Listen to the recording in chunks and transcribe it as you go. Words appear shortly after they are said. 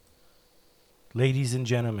Ladies and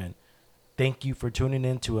gentlemen, thank you for tuning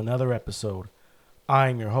in to another episode.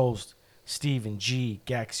 I'm your host, Stephen G.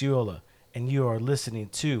 Gaxiola, and you are listening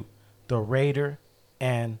to The Raider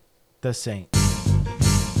and the Saint.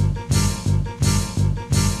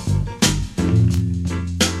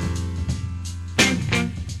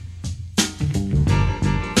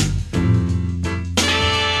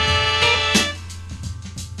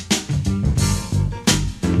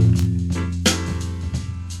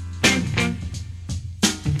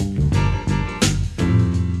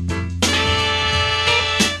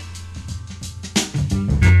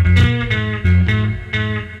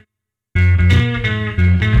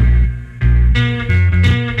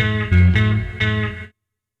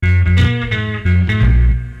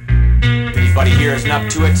 Up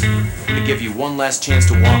to it, I'm gonna give you one last chance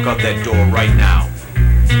to walk out that door right now.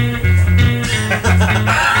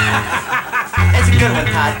 That's a good one,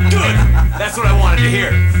 Todd. Good! That's what I wanted to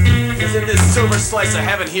hear. Because in this silver slice of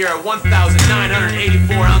heaven here are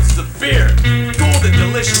 1,984 ounces of beer. Golden,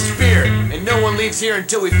 delicious beer. And no one leaves here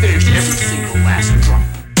until we finish every single last drop.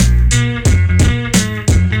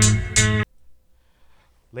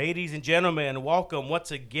 Ladies and gentlemen, welcome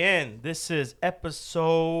once again. This is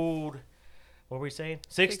episode... What were we saying?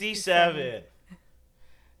 67.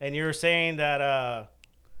 And you were saying that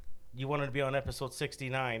you wanted to be on episode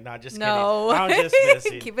 69. Not just no. kidding. I'm just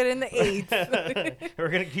messing. Keep it in the 8s. We're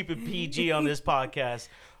going to keep it PG on this podcast.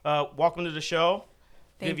 Welcome to the show.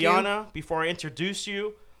 Thank Viviana, before I introduce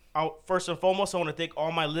you, first and foremost, I want to thank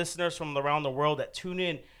all my listeners from around the world that tune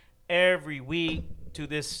in every week to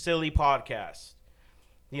this silly podcast.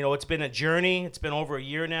 You know, it's been a journey. It's been over a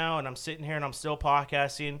year now, and I'm sitting here and I'm still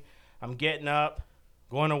podcasting. I'm getting up,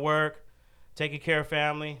 going to work, taking care of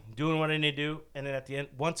family, doing what I need to do. And then at the end,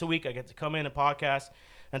 once a week, I get to come in and podcast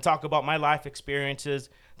and talk about my life experiences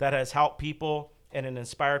that has helped people and it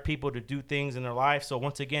inspired people to do things in their life. So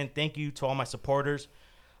once again, thank you to all my supporters.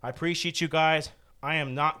 I appreciate you guys. I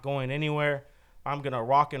am not going anywhere. I'm going to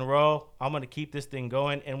rock and roll. I'm going to keep this thing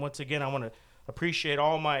going. And once again, I want to appreciate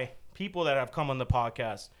all my people that have come on the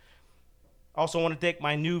podcast. Also want to thank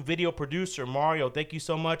my new video producer, Mario. Thank you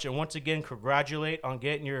so much. And once again, congratulate on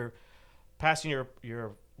passing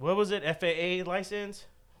your what was it, FAA license?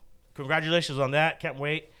 Congratulations on that. Can't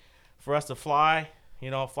wait for us to fly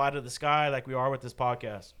to the sky like we are with this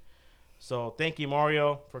podcast. So thank you,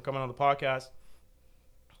 Mario, for coming on the podcast.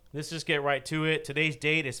 Let's just get right to it. Today's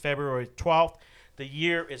date is February 12th. The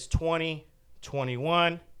year is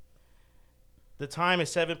 2021. The time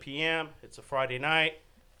is 7 p.m. It's a Friday night.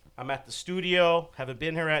 I'm at the studio. Haven't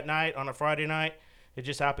been here at night on a Friday night. It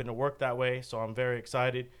just happened to work that way, so I'm very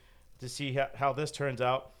excited to see how this turns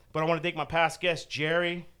out. But I want to thank my past guest,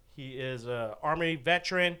 Jerry. He is an Army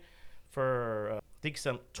veteran for, I think,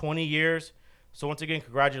 some 20 years. So once again,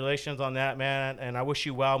 congratulations on that, man. And I wish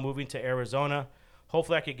you well moving to Arizona.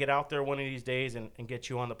 Hopefully I could get out there one of these days and get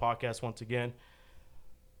you on the podcast once again.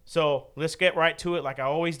 So let's get right to it like I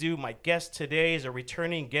always do. My guest today is a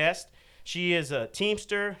returning guest. She is a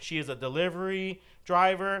Teamster, she is a delivery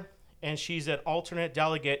driver, and she's an alternate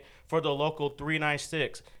delegate for the local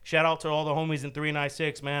 396. Shout out to all the homies in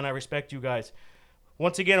 396, man. I respect you guys.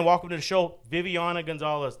 Once again, welcome to the show, Viviana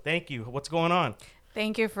Gonzalez. Thank you. What's going on?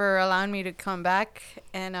 Thank you for allowing me to come back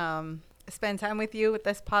and spend time with you with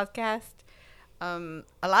this podcast. A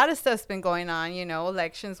lot of stuff's been going on,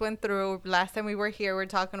 elections went through. Last time we were here, we were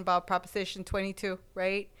talking about Proposition 22,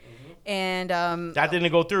 right? Mm-hmm. And that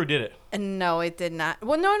didn't go through, did it? No, it did not.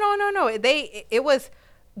 Well, no.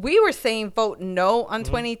 We were saying vote no on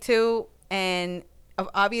 22, and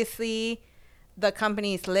obviously the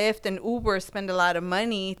companies Lyft and Uber spend a lot of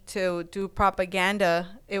money to do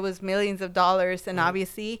propaganda. It was millions of dollars, and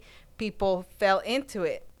obviously people fell into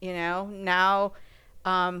it, Now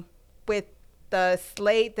with the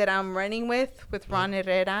slate that I'm running with Ron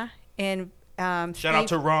Herrera and shout out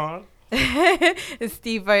to Ron.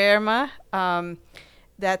 Steve Vierma.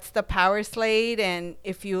 That's the Power Slate. And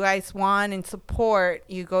if you guys want and support,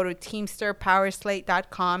 you go to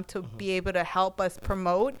teamsterpowerslate.com to be able to help us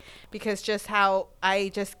promote. Because just how I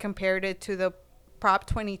just compared it to the Prop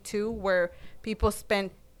 22, where people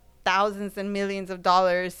spent thousands and millions of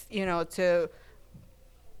dollars, to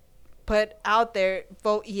put out there,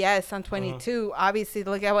 vote yes on 22. Obviously,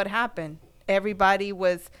 look at what happened. Everybody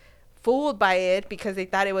was fooled by it because they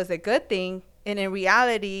thought it was a good thing, and in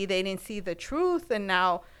reality they didn't see the truth, and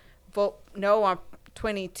now vote no on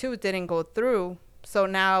 22 didn't go through. So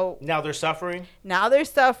now they're suffering. Now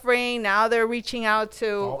they're reaching out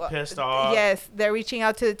to all pissed off. Yes, they're reaching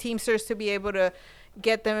out to the Teamsters to be able to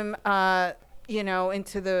get them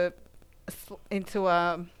into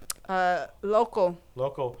local.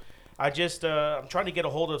 I'm trying to get a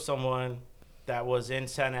hold of someone that was in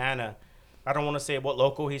Santa Ana. I don't want to say what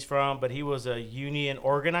local he's from, but he was a union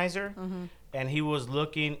organizer, and he was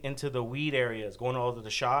looking into the weed areas, going all to the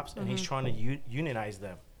shops, and he's trying to unionize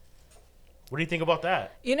them. What do you think about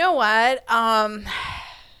that? You know what?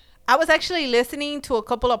 I was actually listening to a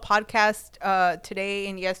couple of podcasts today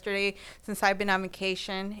and yesterday since I've been on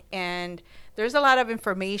vacation, and there's a lot of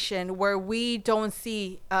information where we don't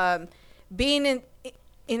see being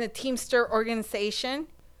in a Teamster organization.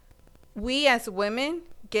 We as women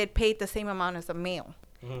get paid the same amount as a male.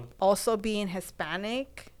 Also, being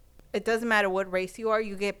Hispanic, it doesn't matter what race you are,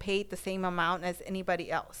 you get paid the same amount as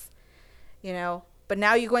anybody else, you know. But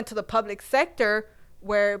now you go into the public sector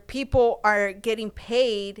where people are getting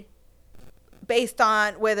paid based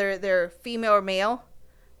on whether they're female or male,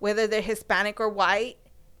 whether they're Hispanic or white.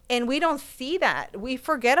 And we don't see that. We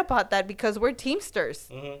forget about that because we're Teamsters.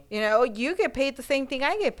 You know, you get paid the same thing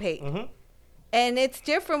I get paid. And it's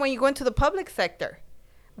different when you go into the public sector.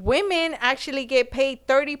 Women actually get paid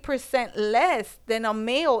 30% less than a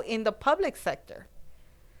male in the public sector.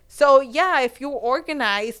 So, yeah, if you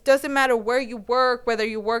organize, doesn't matter where you work, whether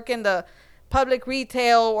you work in the public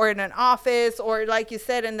retail or in an office or, like you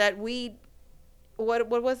said, in that weed, what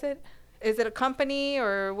was it? Is it a company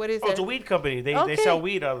or what is it? Oh, it's a weed company. They sell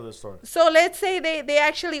weed out of the store. So let's say they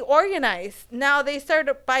actually organize. Now they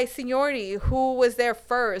start by seniority, who was there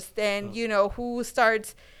first, and, you know, who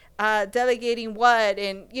starts delegating what,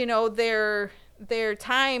 and, you know, their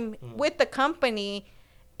time with the company.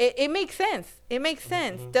 It makes sense. It makes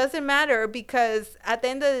sense. Doesn't matter, because at the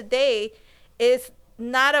end of the day, it's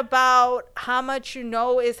not about how much you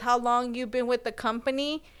know, is how long you've been with the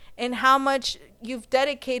company and how much you've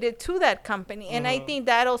dedicated to that company. And I think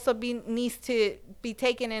that also needs to be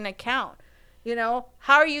taken in account. You know,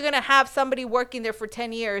 how are you going to have somebody working there for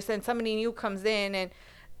 10 years and somebody new comes in and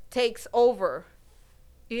takes over?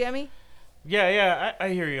 You get me? Yeah, I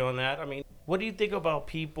hear you on that. I mean, what do you think about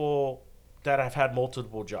people that have had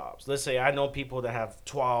multiple jobs? Let's say I know people that have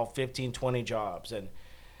 12, 15, 20 jobs, and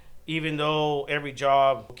even though every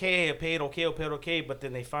job, paid okay, but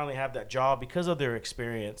then they finally have that job because of their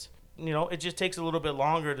experience. You know, it just takes a little bit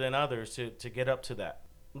longer than others to get up to that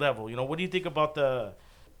level. You know, what do you think about the,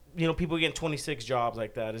 you know, people getting 26 jobs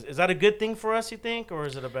like that? Is that a good thing for us, you think, or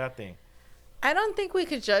is it a bad thing? I don't think we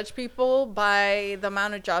could judge people by the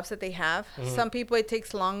amount of jobs that they have. Some people, it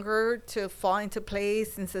takes longer to fall into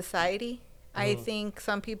place in society. I think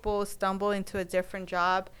some people stumble into a different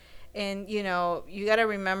job. And, you know, you got to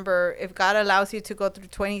remember, if God allows you to go through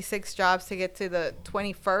 26 jobs to get to the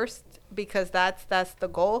 21st, because that's the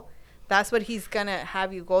goal, that's what he's going to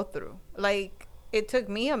have you go through. Like, it took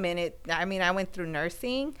me a minute. I mean, I went through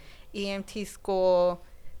nursing, EMT school.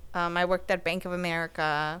 I worked at Bank of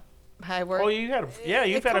America. You've had a few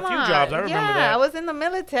jobs. I remember that. Yeah, I was in the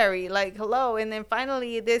military. Like, hello. And then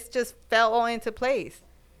finally, this just fell all into place.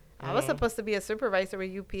 I was supposed to be a supervisor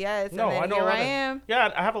with UPS. No, and then I know. Here I am.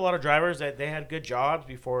 Yeah, I have a lot of drivers that they had good jobs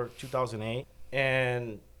before 2008,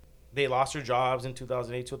 and they lost their jobs in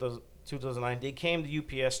 2008, 2009. They came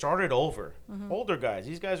to UPS, started over. Older guys.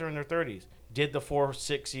 These guys are in their 30s. Did the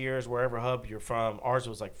 4-6 years wherever hub you're from. Ours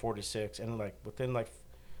was like 4 to 6, and like within like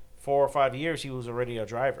 4 or 5 years, he was already a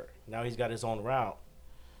driver. Now he's got his own route.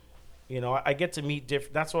 You know, I get to meet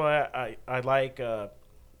different. That's why I like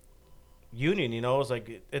union. You know, it's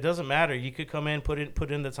like it doesn't matter. You could come in, put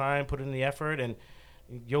in the time, put in the effort, and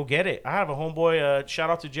you'll get it. I have a homeboy. Shout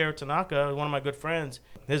out to Jared Tanaka, one of my good friends.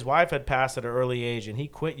 His wife had passed at an early age, and he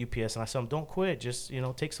quit UPS. And I said, "Don't quit. Just, you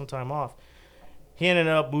know, take some time off." He ended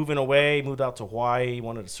up moving away, moved out to Hawaii. He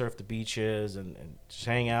wanted to surf the beaches and just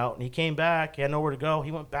hang out. And he came back. He had nowhere to go.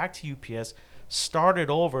 He went back to UPS, started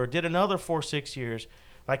over, did another 4-6 years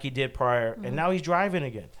like he did prior, and now he's driving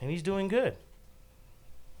again, and he's doing good.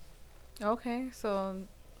 Okay, so,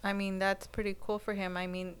 I mean, that's pretty cool for him. I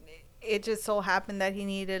mean, it just so happened that he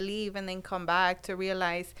needed to leave and then come back to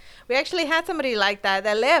realize. We actually had somebody like that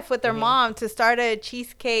left with their mom to start a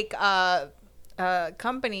cheesecake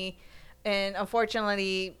company, and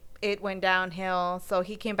unfortunately, it went downhill, so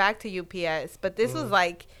he came back to UPS. But this was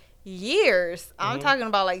like years. I'm talking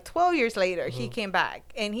about like 12 years later, he came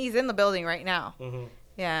back, and he's in the building right now.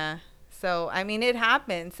 Yeah. So, I mean, it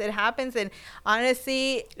happens. It happens. And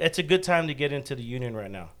honestly, it's a good time to get into the union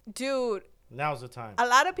right now. Dude. Now's the time. A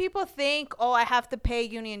lot of people think, oh, I have to pay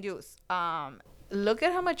union dues. Look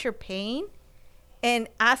at how much you're paying. And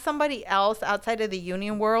ask somebody else outside of the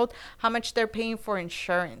union world how much they're paying for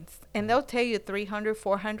insurance. And they'll tell you $300,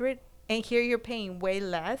 $400. And here you're paying way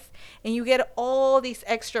less. And you get all these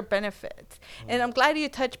extra benefits. And I'm glad you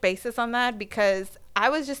touched bases on that, because I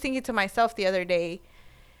was just thinking to myself the other day,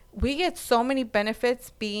 we get so many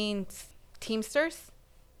benefits being Teamsters,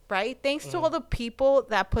 right? Thanks to all the people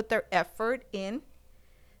that put their effort in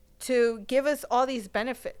to give us all these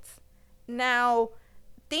benefits. Now,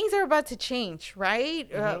 things are about to change, right?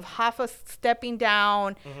 Hoffa stepping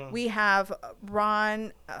down. We have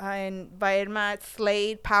Ron and Viviana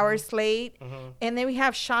Slate, Power Slate. And then we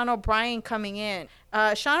have Sean O'Brien coming in.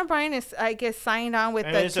 Sean O'Brien is, I guess, signed on with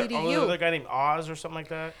And the is there TDU. another guy named Oz or something like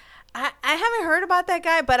that? I haven't heard about that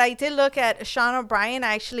guy, but I did look at Sean O'Brien.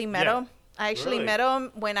 I actually met him. I actually Really? met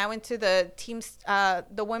him when I went to the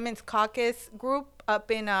the women's caucus group up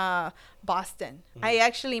in Boston. I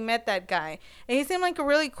actually met that guy, and he seemed like a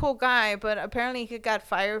really cool guy. But apparently, he got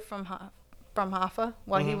fired from Hoffa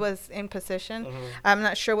while he was in position. I'm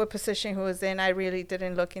not sure what position he was in. I really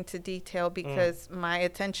didn't look into detail because my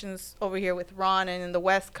attention's over here with Ron and in the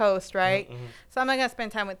West Coast, right? So I'm not gonna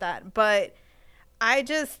spend time with that. But I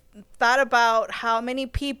just thought about how many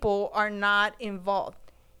people are not involved.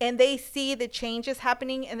 And they see the changes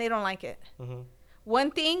happening and they don't like it. One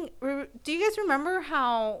thing, do you guys remember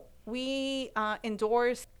how we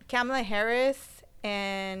endorsed Kamala Harris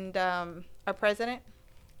and our president?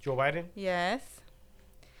 Joe Biden? Yes.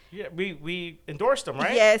 Yeah, we endorsed him,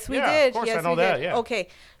 right? Yes, we did. Of course, yes, I know we that. did. Yeah. Okay,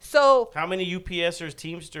 so How many UPSers,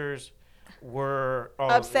 Teamsters were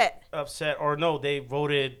Upset. or no, they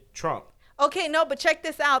voted Trump. okay, no, but check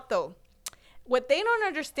this out though. What they don't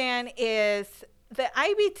understand is the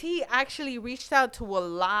IBT actually reached out to a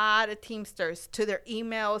lot of Teamsters to their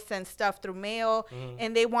emails and stuff through mail,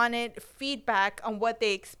 and they wanted feedback on what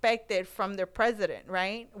they expected from their president,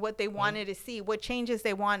 right? What they wanted to see, what changes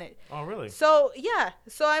they wanted. Oh, really? So, yeah.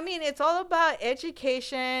 So, I mean, it's all about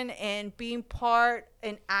education and being part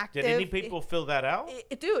and active. Did any people fill that out?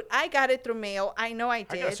 Dude, I got it through mail. I know I I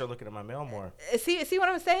did. gotta start looking at my mail more. See what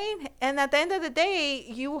I'm saying? And at the end of the day,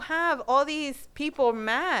 you have all these people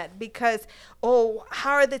mad because, oh,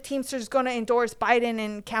 how are the Teamsters going to endorse Biden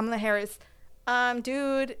and Kamala Harris?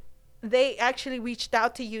 Dude, they actually reached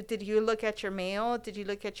out to you. Did you look at your mail? Did you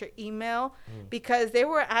look at your email? Because they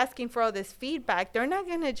were asking for all this feedback. They're not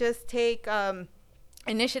going to just take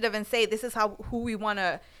initiative and say, this is who we want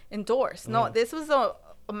to endorse. No, this was a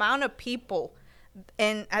amount of people.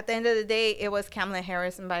 And at the end of the day, it was Kamala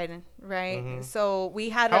Harris and Biden, right? So we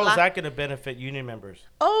had How is that going to benefit union members?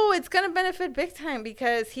 Oh, it's going to benefit big time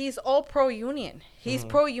because he's all pro-union. He's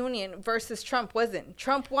pro-union versus Trump wasn't.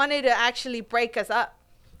 Trump wanted to actually break us up.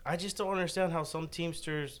 I just don't understand how some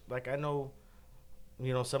Teamsters, like I know,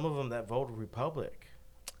 some of them that voted Republic.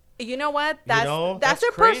 You know what? That's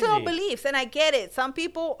their crazy. personal beliefs, and I get it. Some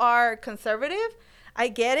people are conservative. I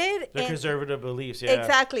get it. Their conservative beliefs, yeah.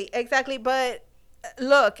 Exactly. But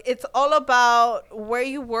look, it's all about where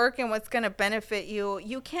you work and what's going to benefit you.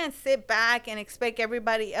 You can't sit back and expect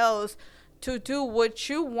everybody else to do what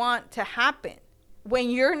you want to happen when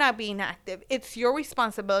you're not being active. It's your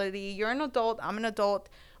responsibility. You're an adult. I'm an adult.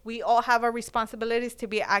 We all have our responsibilities to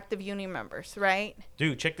be active union members, right?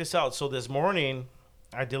 Dude, check this out. So this morning,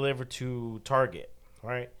 I delivered to Target,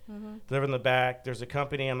 right? Deliver in the back. There's a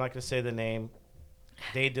company, I'm not going to say the name.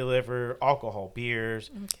 They deliver alcohol, beers,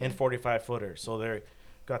 in 45-footers. So they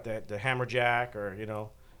got the hammer jack or,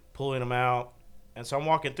 pulling them out. And so I'm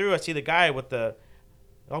walking through. I see the guy with the,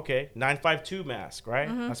 952 mask, right?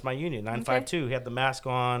 That's my union, 952. He had the mask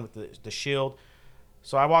on with the shield.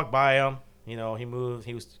 So I walked by him. He moved.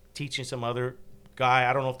 He was teaching some other guy.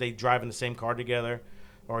 I don't know if they drive in the same car together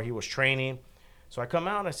or he was training. So I come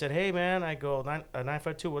out and I said, hey, man. I go,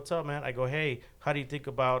 952, what's up, man? I go, hey, how do you think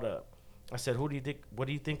about I said, what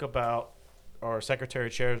do you think about our Secretary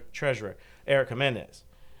Treasurer, Eric Jimenez?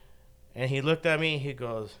 And he looked at me. He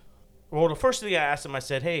goes, well, the first thing I asked him, I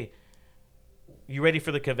said, hey, you ready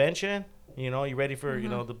for the convention? You ready for,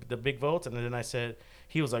 the big votes? And then I said,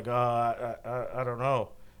 he was like, I don't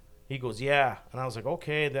know. He goes, yeah. And I was like,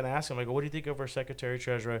 okay. And then I asked him, I go, what do you think of our Secretary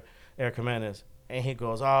Treasurer, Eric Jimenez? And he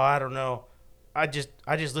goes, oh, I don't know. I just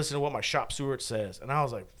listen to what my shop steward says. And I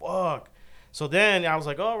was like, fuck. So then I was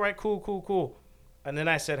like, all right, cool. And then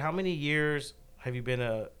I said, how many years have you been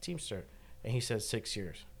a Teamster? And he said 6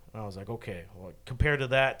 years. And I was like, okay. Well, compared to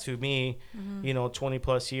that to me, 20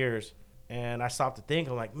 plus years. And I stopped to think,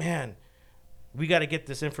 I'm like, man, we got to get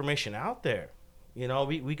this information out there.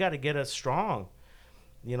 We got to get us strong.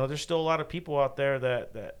 There's still a lot of people out there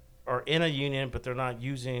that are in a union, but they're not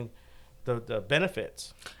using the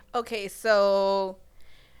benefits. Okay, so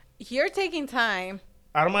you're taking time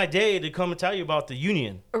out of my day to come and tell you about the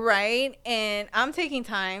union. Right. And I'm taking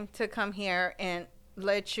time to come here and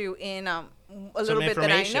let you in a little bit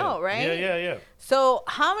that I know, right? Yeah. So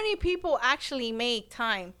how many people actually make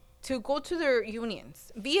time to go to their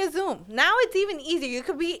unions via Zoom. Now it's even easier. You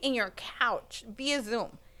could be in your couch via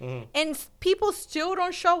Zoom. And people still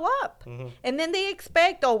don't show up. And then they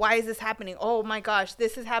expect, oh, why is this happening? Oh, my gosh,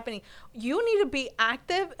 this is happening. You need to be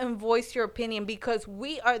active and voice your opinion because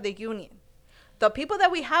we are the union. The people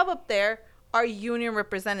that we have up there are union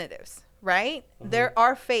representatives, right? They're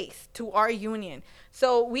our face to our union.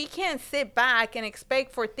 So we can't sit back and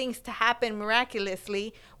expect for things to happen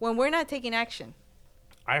miraculously when we're not taking action.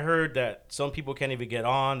 I heard that some people can't even get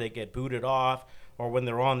on. They get booted off. Or when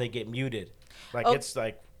they're on, they get muted. Like, it's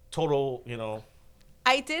like total,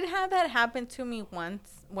 I did have that happen to me once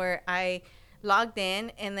where I logged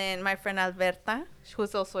in and then my friend Alberta,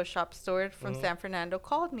 who's also a shop steward from San Fernando,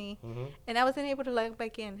 called me and I wasn't able to log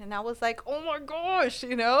back in. And I was like, oh my gosh,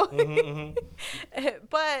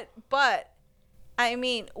 But I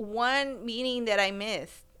mean, one meeting that I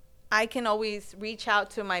missed, I can always reach out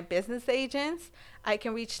to my business agents. I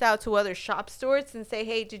can reach out to other shop stewards and say,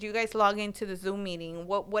 hey, did you guys log into the Zoom meeting?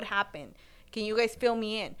 What happened? Can you guys fill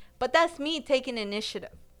me in? But that's me taking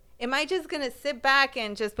initiative. Am I just going to sit back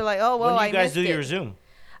and just be like, oh, well, I missed it? When do you guys do your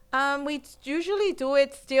Zoom? We usually do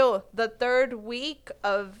it still the third week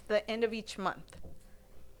of the end of each month.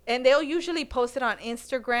 And they'll usually post it on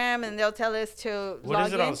Instagram and they'll tell us to log in. What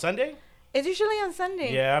is it, on Sunday? It's usually on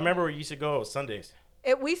Sunday. Yeah, I remember we used to go Sundays.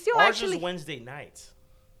 We still Ours actually... is Wednesday nights.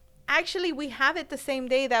 Actually, we have it the same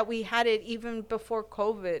day that we had it even before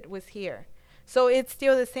COVID was here. So it's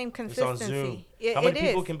still the same consistency. It's on Zoom. How many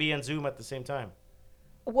people can be on Zoom at the same time?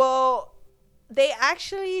 Well, they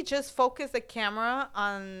actually just focus the camera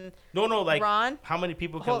on like Ron. How many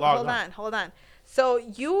people can log on? Hold on. So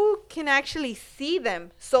you can actually see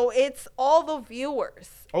them. So it's all the viewers.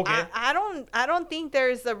 Okay. I don't think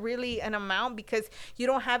there's really an amount because you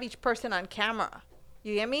don't have each person on camera.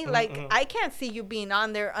 You get me? I can't see you being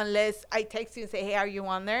on there unless I text you and say, hey, are you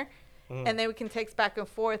on there? And then we can text back and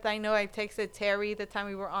forth. I know I texted Terry the time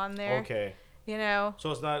we were on there. Okay.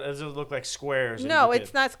 So it's not, it doesn't look like squares. No,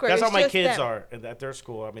 it's not squares. That's how my just kids them. are at their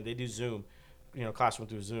school. I mean, they do Zoom, classroom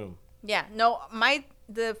through Zoom. Yeah. No,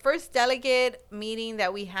 the first delegate meeting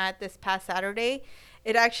that we had this past Saturday,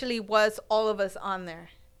 it actually was all of us on there.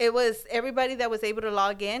 It was everybody that was able to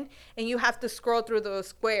log in, and you have to scroll through those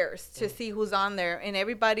squares to see who's on there, and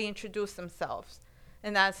everybody introduced themselves.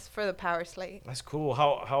 And that's for the Power Slate. That's cool.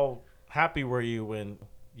 How happy were you when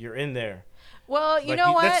you're in there? Well, you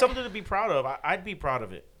know what? That's something to be proud of. I'd be proud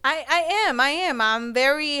of it. I am. I'm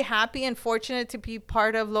very happy and fortunate to be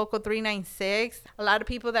part of Local 396. A lot of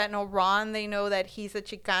people that know Ron, they know that he's a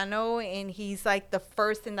Chicano and he's like the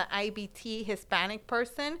first in the IBT Hispanic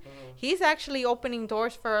person. He's actually opening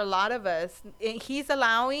doors for a lot of us. And he's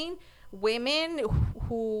allowing women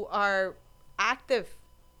who are active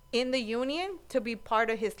in the union to be part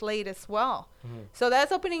of his slate as well. So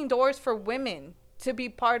that's opening doors for women to be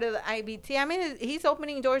part of the IBT. I mean, he's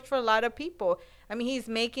opening doors for a lot of people. I mean, he's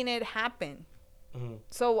making it happen.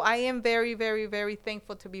 So I am very, very, very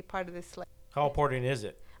thankful to be part of this slate. How important is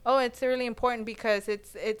it? Oh, it's really important because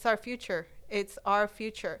it's our future. It's our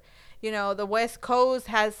future. The West Coast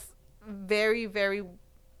has very, very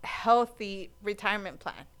healthy retirement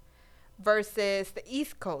plan versus the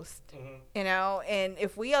East Coast, and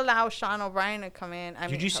if we allow Sean O'Brien to come in,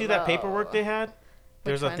 Did you see that paperwork they had?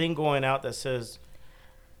 There's a thing going out that says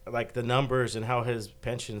like the numbers and how his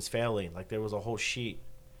pension's failing. Like there was a whole sheet.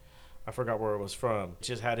 I forgot where it was from. It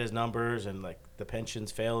just had his numbers and like the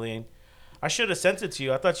pension's failing. I should have sent it to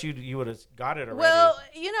you. I thought you would have got it already. Well,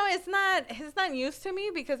 it's not news to me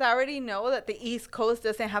because I already know that the East Coast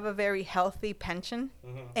doesn't have a very healthy pension,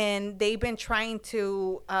 and they've been trying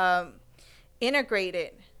to integrate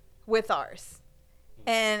it with ours.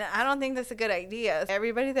 And I don't think that's a good idea.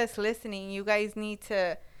 Everybody that's listening, you guys need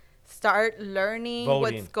to start learning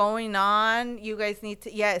what's going on. You guys need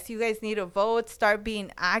to vote, start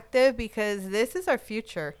being active because this is our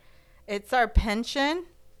future. It's our pension.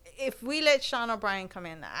 If we let Sean O'Brien come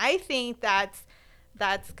in, I think that's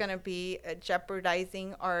going to be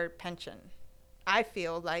jeopardizing our pension. I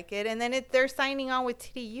feel like it. And then they're signing on with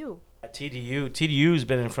TDU. TDU's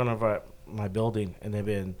been in front of my building, and they've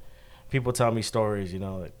been... People tell me stories,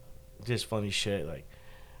 like just funny shit, like,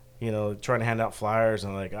 trying to hand out flyers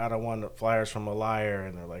and like, I don't want flyers from a liar,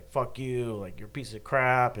 and they're like, fuck you, like you're a piece of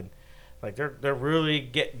crap, and like they're really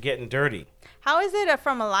getting dirty. How is it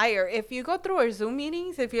from a liar? If you go through our Zoom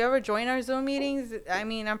meetings, if you ever join our Zoom meetings, I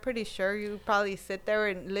mean, I'm pretty sure you probably sit there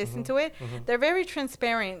and listen to it. They're very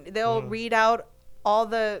transparent. They'll read out all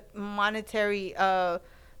the monetary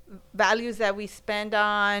values that we spend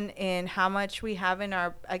on and how much we have in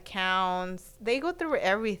our accounts. They go through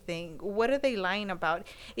everything. What are they lying about?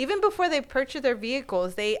 Even before they purchase their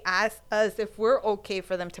vehicles, they ask us if we're okay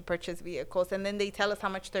for them to purchase vehicles, and then they tell us how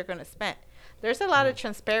much they're going to spend. There's a lot of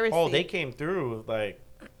transparency. Oh, they came through with like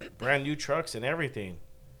brand new trucks and everything.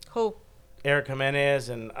 Who? Eric Jimenez,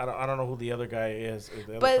 and I don't know who the other guy is.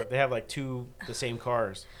 They have like the same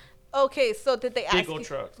cars. Okay, so did they ask Big you? old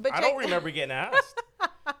trucks. But I don't remember getting asked.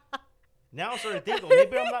 Now I'm starting to think,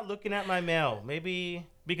 maybe I'm not looking at my mail. Maybe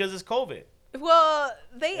because it's COVID. Well,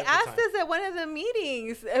 they Every asked time. us at one of the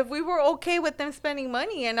meetings if we were okay with them spending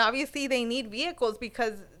money, and obviously they need vehicles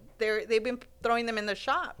because they've been throwing them in the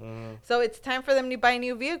shop. Mm-hmm. So it's time for them to buy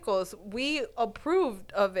new vehicles. We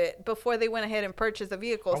approved of it before they went ahead and purchased the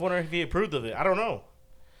vehicles. I wonder if he approved of it. I don't know.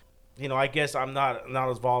 I guess I'm not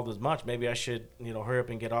involved as much. Maybe I should, hurry up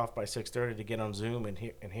and get off by 6:30 to get on Zoom and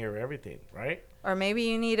hear everything, right? Or maybe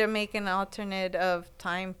you need to make an alternate of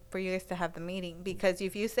time for you guys to have the meeting. Because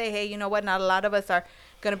if you say, hey, you know what, not a lot of us are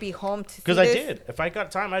going to be home to see this. Because I did. If I got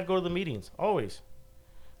time, I'd go to the meetings, always.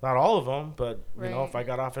 Not all of them, but, if I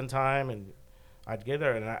got off in time, and I'd get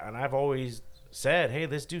there. And I've always said, hey,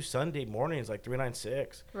 let's do Sunday mornings, like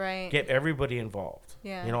 396. Right. Get everybody involved.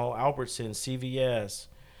 Yeah. Albertson, CVS,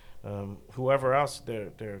 whoever else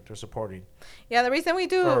they're supporting. Yeah, the reason we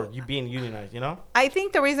do... Or you being unionized, I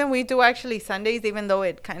think the reason we do actually Sundays, even though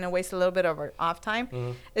it kind of wastes a little bit of our off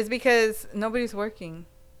time, is because nobody's working.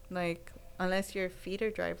 Like, unless you're a feeder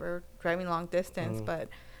driver driving long distance. But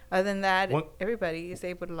other than that, everybody is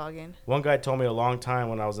able to log in. One guy told me a long time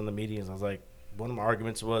when I was in the meetings, I was like, one of my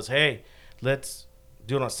arguments was, hey, let's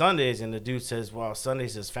do it on Sundays. And the dude says, well,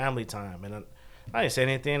 Sundays is family time. And I didn't say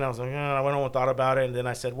anything. I was like, I went on and thought about it. And then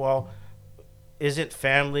I said, well, isn't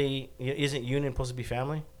union supposed to be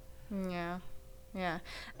family? Yeah. Yeah.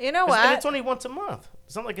 You know what? And it's only once a month.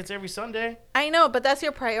 It's not like it's every Sunday. I know, but that's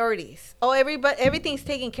your priorities. Oh, everything's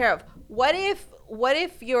taken care of. What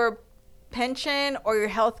if your pension or your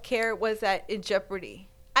health care was in jeopardy?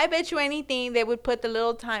 I bet you anything they would put the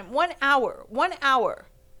little time, 1 hour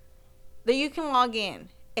that you can log in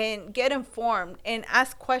and get informed and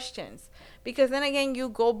ask questions. Because then again, you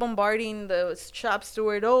go bombarding the shop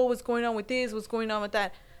steward. Oh, what's going on with this? What's going on with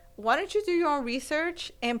that? Why don't you do your own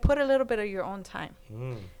research and put a little bit of your own time?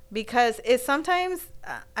 Because it's sometimes,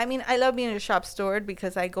 I love being a shop steward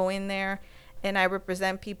because I go in there and I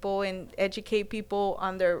represent people and educate people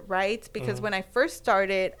on their rights. Because when I first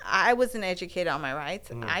started, I wasn't educated on my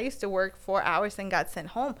rights. I used to work 4 hours and got sent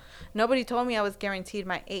home. Nobody told me I was guaranteed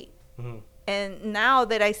my 8. And now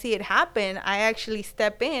that I see it happen, I actually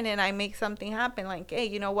step in and I make something happen. Like, hey,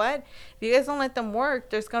 you know what? If you guys don't let them work,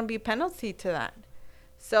 there's going to be a penalty to that.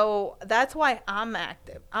 So that's why I'm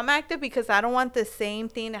active. I'm active because I don't want the same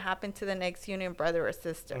thing to happen to the next union brother or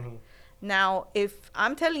sister. Now, if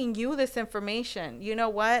I'm telling you this information, you know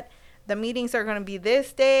what? The meetings are going to be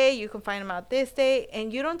this day. You can find them out this day.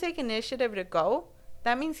 And you don't take initiative to go.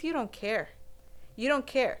 That means you don't care. You don't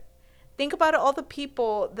care. Think about all the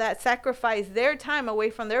people that sacrifice their time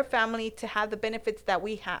away from their family to have the benefits that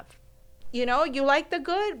we have. You like the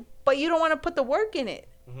good, but you don't want to put the work in it.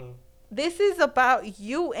 This is about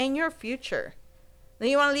you and your future. Then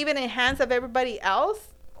you want to leave it in the hands of everybody else?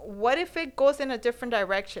 What if it goes in a different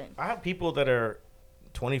direction? I have people that are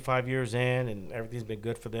 25 years in and everything's been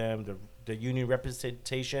good for them. The union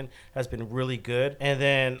representation has been really good. And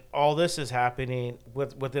then all this is happening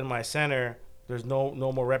within my center. There's no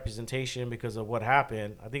more representation because of what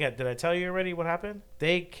happened. Did I tell you already what happened?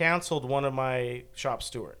 They canceled one of my shop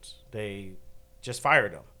stewards. They just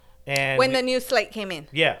fired him. And when the new slate came in.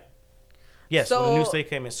 Yeah. Yes, So, when the new slate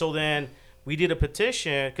came in. So then we did a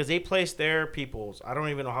petition because they placed their peoples. I don't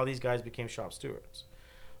even know how these guys became shop stewards.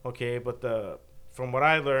 Okay, but from what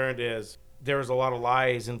I learned is there was a lot of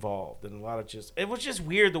lies involved and a lot of it was just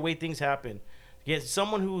weird the way things happen. Yet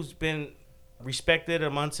someone who's been respected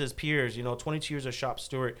amongst his peers, 22 years of shop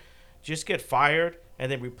steward, just get fired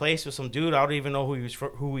and then replaced with some dude I don't even know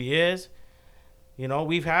who he is.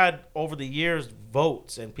 We've had over the years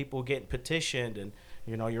votes and people getting petitioned and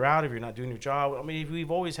you're out if you're not doing your job. I mean,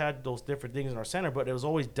 we've always had those different things in our center, but it was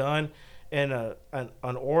always done in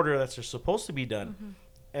an order that's supposed to be done.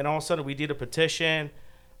 And all of a sudden we did a petition.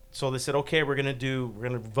 So they said, okay, we're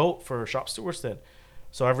gonna vote for shop stewards then.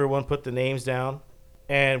 So everyone put the names down.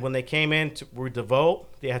 And when they came in to vote,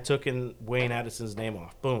 they had taken Wayne Addison's name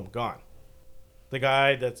off. Boom, gone. The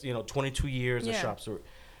guy that's 22 years a shop steward.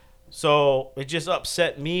 So it just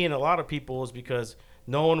upset me and a lot of people is because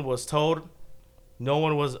no one was told, no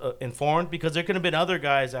one was informed, because there could have been other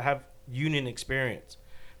guys that have union experience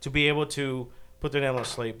to be able to put their name on a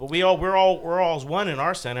slate. But we're all as one in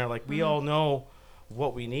our center. Like we all know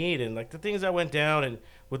what we need and like the things that went down and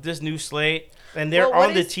with this new slate, and they're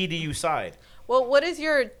on the TDU side. Well, what does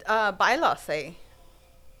your bylaw say?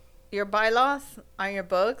 Your bylaws on your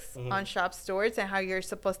books on shop stewards and how you're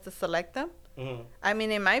supposed to select them? I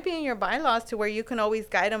mean, it might be in your bylaws to where you can always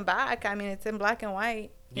guide them back. I mean, it's in black and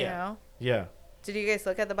white, you know? Yeah. Did you guys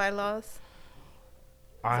look at the bylaws?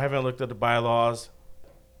 I haven't looked at the bylaws.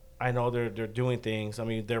 I know they're doing things. I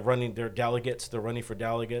mean, they're running their delegates. They're running for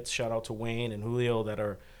delegates. Shout out to Wayne and Julio that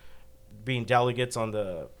are being delegates on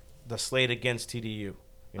the slate against TDU.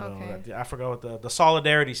 You know, I forgot what the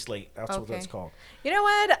solidarity slate. That's what that's called. You know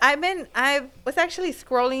what? I was actually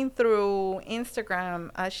scrolling through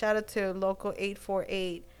Instagram. Shout out to Local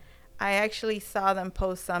 848. I actually saw them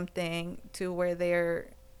post something to where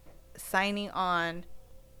they're signing on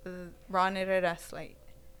Ron Herrera's slate,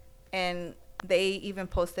 and they even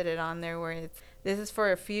posted it on there where this is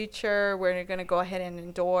for a future. We're gonna go ahead and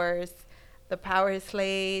endorse the Power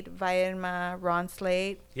Slate, Viviana Ron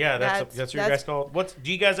Slate. Yeah, that's what you guys call it.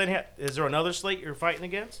 Do you guys is there another slate you're fighting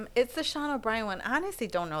against? It's the Sean O'Brien one. I honestly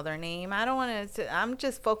don't know their name. I don't want to. I'm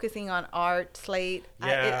just focusing on Art Slate.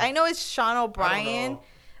 Yeah. I know it's Sean O'Brien.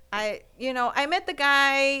 I met the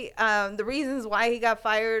guy. The reasons why he got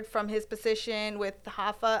fired from his position with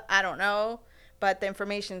Hoffa, I don't know, but the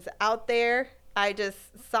information's out there. I just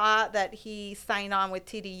saw that he signed on with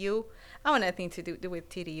TDU. I want nothing to do with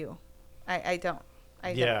TDU. I don't.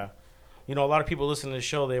 You know, a lot of people listening to the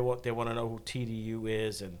show, they want to know who TDU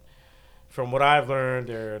is, and from what I've learned,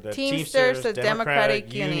 they're the Teamsters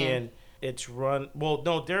Democratic Union. It's run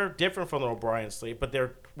they're different from the O'Brien slate, but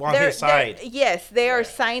they're on his side. Yes, they are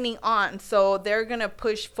signing on, so they're gonna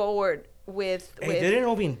push forward with. They didn't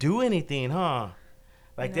even do anything, huh?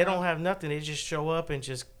 Like they don't have nothing. They just show up and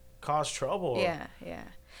just cause trouble. Yeah.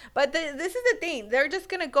 But this is the thing. They're just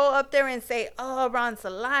going to go up there and say, oh, Ron's a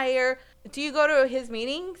liar. Do you go to his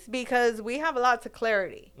meetings? Because we have lots of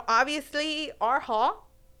clarity. Obviously, our hall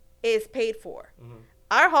is paid for.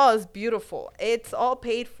 Our hall is beautiful. It's all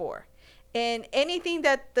paid for. And anything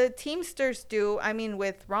that the Teamsters do, I mean,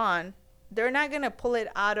 with Ron, they're not going to pull it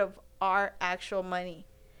out of our actual money.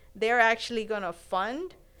 They're actually going to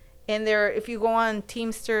fund. And if you go on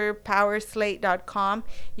teamsterpowerslate.com,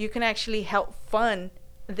 you can actually help fund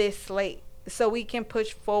this slate so we can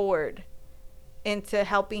push forward into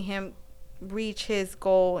helping him reach his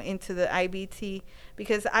goal into the IBT,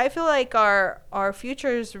 because I feel like our future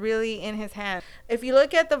is really in his hands. If you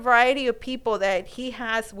look at the variety of people that he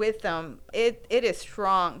has with him, it is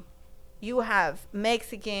strong. You have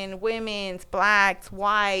Mexican, women's, blacks,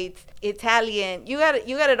 whites, Italian. You got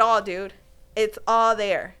it all, dude. It's all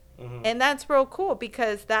there. And that's real cool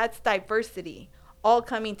because that's diversity all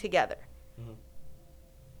coming together.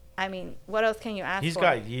 I mean, what else can you ask for? He's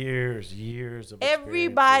got years of experience.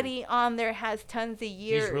 Everybody on there has tons of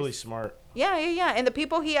years. He's really smart. Yeah. And the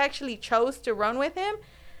people he actually chose to run with him,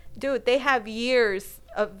 dude, they have years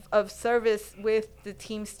of service with the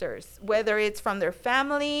Teamsters, whether it's from their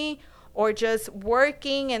family or just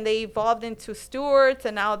working and they evolved into stewards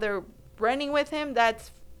and now they're running with him.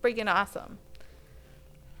 That's freaking awesome.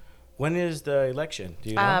 When is the election? Do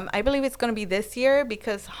you know? I believe it's going to be this year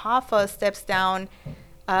because Hoffa steps down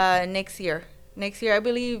next year. I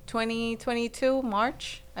believe 2022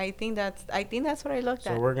 March. I think that's what I looked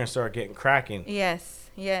at. So we're gonna start getting cracking. Yes.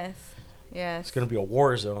 It's gonna be a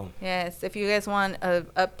war zone. Yes. If you guys want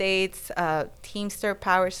updates,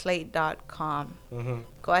 teamsterpowerslate.com.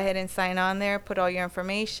 Go ahead and sign on there. Put all your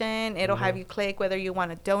information. It'll have you click whether you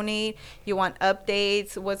want to donate, you want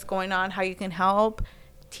updates, what's going on, how you can help.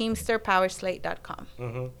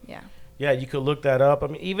 teamsterpowerslate.com. Yeah, you could look that up. I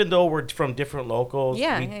mean, even though we're from different locals, we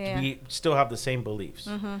we still have the same beliefs.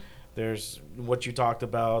 There's what you talked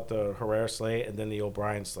about, the Herrera slate, and then the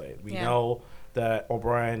O'Brien slate. We know that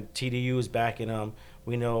O'Brien, TDU is backing him.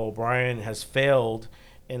 We know O'Brien has failed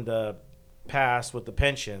in the past with the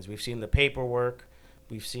pensions. We've seen the paperwork.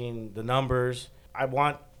 We've seen the numbers. I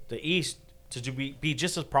want the East to be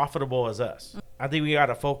just as profitable as us. I think we got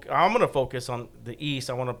to focus. I'm going to focus on the East.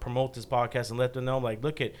 I want to promote this podcast and let them know, like,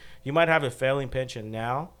 look, you might have a failing pension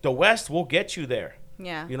now. The West will get you there.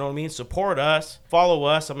 Yeah. You know what I mean? Support us. Follow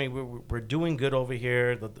us. I mean, we're doing good over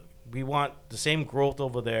here. We want the same growth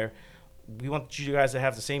over there. We want you guys to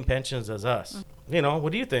have the same pensions as us. You know,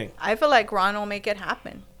 what do you think? I feel like Ron will make it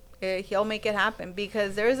happen. He'll make it happen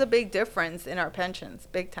because there is a big difference in our pensions,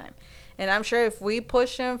 big time. And I'm sure if we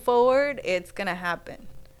push him forward, it's going to happen.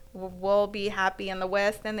 We'll be happy in the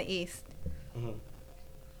West and the East.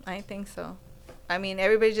 I think so. I mean,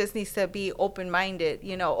 everybody just needs to be open-minded.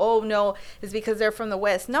 You know, oh, no, it's because they're from the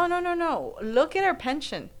West. No, no, no, no. Look at our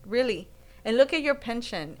pension, really. And look at your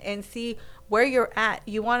pension and see where you're at.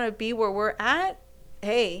 You want to be where we're at?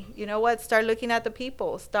 Hey, you know what? Start looking at the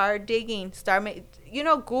people. Start digging.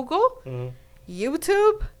 Google,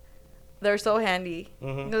 YouTube. They're so handy.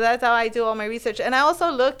 So that's how I do all my research. And I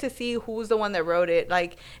also look to see who's the one that wrote it.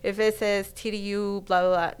 Like, if it says TDU, blah, blah,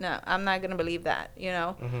 blah. No, I'm not going to believe that, you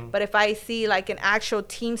know. But if I see, like, an actual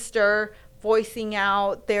Teamster voicing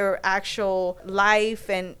out their actual life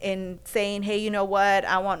and saying, hey, you know what?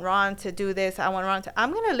 I want Ron to do this. I'm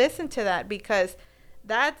going to listen to that because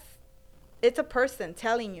it's a person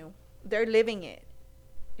telling you. They're living it.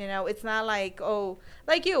 You know, it's not like, oh,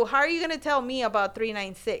 like you, how are you going to tell me about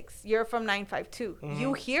 396? You're from 952.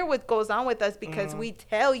 You hear what goes on with us because we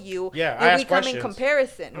tell you. Yeah, and we come questions. in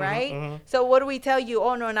comparison, right? So what do we tell you?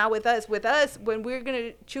 Oh, no, not with us. With us, when we're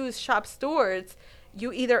going to choose shop stewards,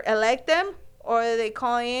 you either elect them or they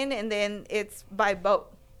call in and then it's by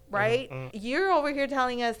vote, right? You're over here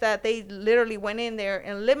telling us that they literally went in there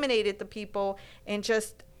and eliminated the people and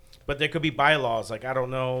just. But there could be bylaws. Like, I don't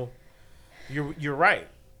know. You're right.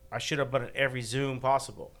 I should have put every Zoom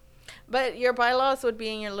possible. But your bylaws would be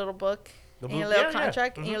in your little book, in your little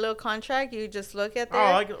contract. In your little contract, you just look at there.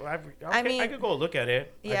 I could go look at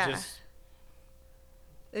it. Yeah.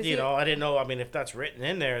 I didn't know. I mean, if that's written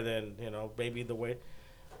in there, then, maybe the way,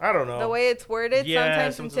 I don't know. The way it's worded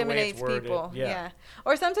sometimes intimidates people. Yeah.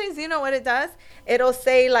 Or sometimes, you know what it does? It'll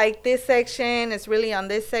say, like, this section is really on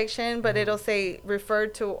this section, but it'll say refer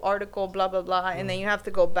to article, blah, blah, blah, and then you have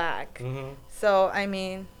to go back. So, I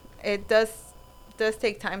mean, it does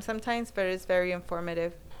take time sometimes, but it's very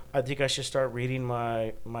informative. I think I should start reading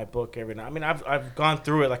my book every night. I mean, I've gone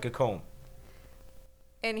through it like a comb.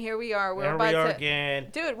 And here we are. We're about to again.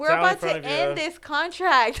 Dude, we're about to end this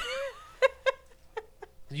contract.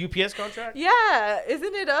 The UPS contract? Yeah.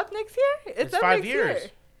 Isn't it up next year? It's up 5 next years.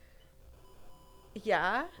 Year.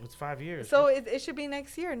 Yeah. It's 5 years. So it should be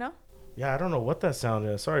next year, no? Yeah, I don't know what that sound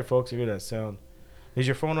is. Sorry, folks, you hear that sound. Is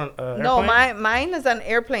your phone on airplane? No, mine is on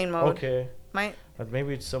airplane mode. Okay. Mine.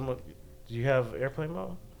 Maybe it's someone. Do you have airplane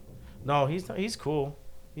mode? No, he's not. He's cool.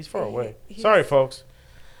 He's far away. Sorry, folks.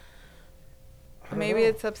 Maybe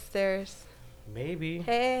it's upstairs. Maybe.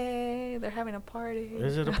 Hey, they're having a party.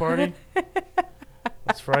 Is it a party?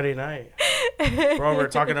 It's Friday night. Bro, we're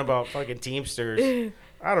talking about fucking Teamsters.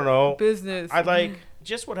 I don't know. Business. I like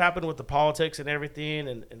just what happened with the politics and everything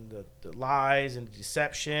and the lies and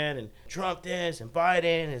deception and Trump this and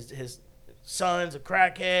Biden, his son's a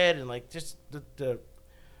crackhead and like just the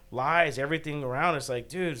lies, everything around. It's like,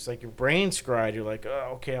 dude, it's like your brain's fried. You're like,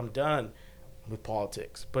 oh, okay, I'm done with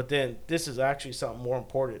politics. But then this is actually something more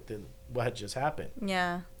important than what had just happened.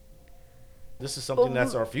 Yeah. This is something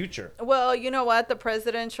that's our future. Well, you know what? The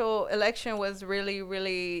presidential election was really,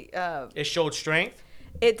 really... it showed strength?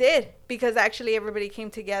 It did, because actually everybody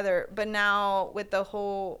came together. But now with the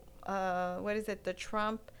whole, the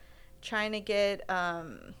Trump trying to get,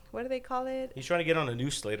 what do they call it? He's trying to get on a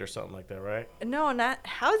new slate or something like that, right? No, not...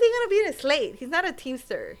 How is he going to be in a slate? He's not a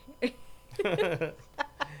Teamster.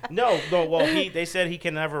 No. Well, they said he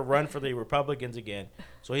can never run for the Republicans again.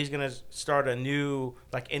 So he's gonna start a new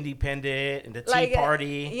independent and the Tea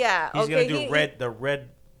Party. Yeah, he's gonna do the Red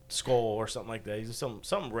Skull or something like that. He's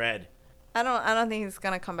something red. I don't think he's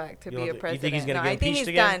gonna come back to be a president. You think he's gonna get impeached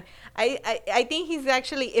again? I think he's done. I think he's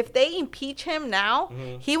actually, if they impeach him now,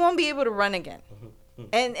 he won't be able to run again.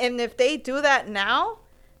 And if they do that now,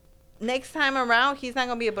 next time around, he's not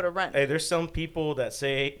gonna be able to run. Hey, there's some people that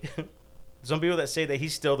say that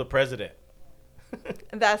he's still the president.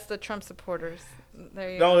 That's the Trump supporters.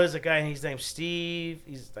 There you go. No, there's a guy, he's named Steve.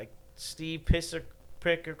 He's like Steve Picker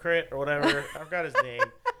or whatever. I forgot his name.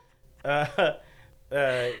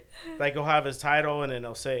 Like he'll have his title and then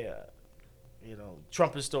they'll say,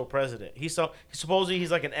 Trump is still president. Supposedly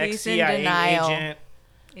he's like an ex-CIA agent.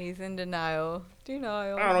 He's in denial. I don't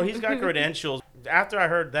know. He's got credentials. After I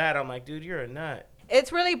heard that, I'm like, dude, you're a nut.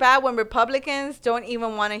 It's really bad when Republicans don't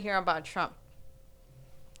even want to hear about Trump.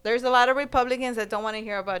 There's a lot of Republicans that don't want to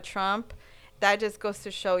hear about Trump. That just goes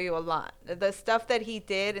to show you a lot. The stuff that he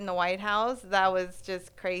did in the White House, that was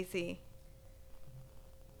just crazy.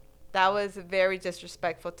 That was very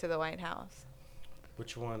disrespectful to the White House.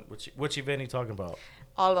 Which one? Which event are you talking about?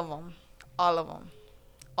 All of them.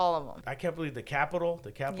 I can't believe the Capitol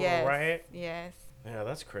yes, riot. Yes. Yeah,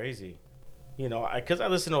 that's crazy. Because I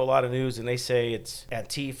listen to a lot of news and they say it's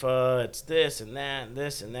Antifa, it's this and that and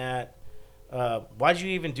this and that. Why'd you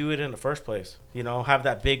even do it in the first place? Have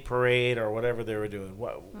that big parade or whatever they were doing.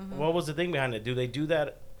 What was the thing behind it? Do they do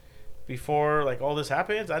that before all this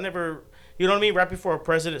happens? I never, You know what I mean? Right before a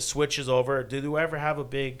president switches over, do you ever have a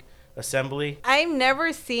big assembly? I've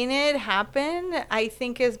never seen it happen. I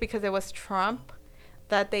think it's because it was Trump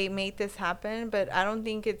that they made this happen, but I don't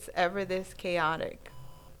think it's ever this chaotic.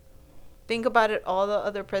 Think about it, all the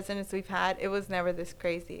other presidents we've had, it was never this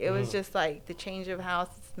crazy. It was just like the change of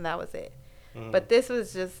houses and that was it. But this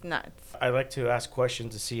was just nuts. I like to ask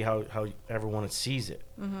questions to see how everyone sees it.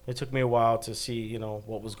 It took me a while to see, you know,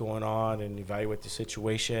 what was going on and evaluate the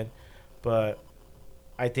situation. But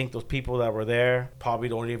I think those people that were there probably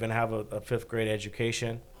don't even have a fifth grade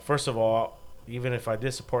education. First of all, even if I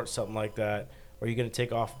did support something like that, are you going to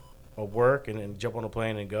take off of work and jump on a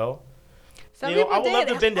plane and go? Some You know, people I would love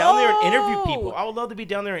to have been down there and interview people. I would love to be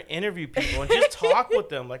down there and interview people and just talk with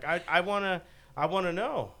them. Like, I want to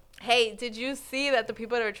know. Hey, did you see that the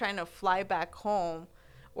people that are trying to fly back home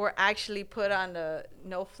were actually put on the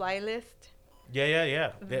no-fly list?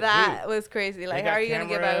 Yeah. That Dude, was crazy. Like, got how are you going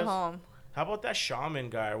to get back cameras. home? How about that shaman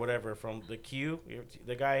guy or whatever from the Q?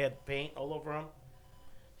 The guy had paint all over him.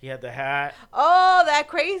 He had the hat. Oh, that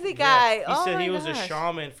crazy guy. Yeah. He Oh said my he was a gosh.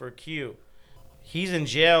 shaman for Q. He's in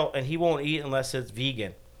jail and he won't eat unless it's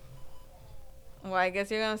vegan. Well, I guess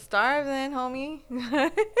you're going to starve then, homie.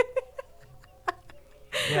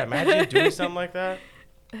 Yeah, imagine doing something like that.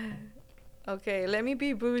 Okay, let me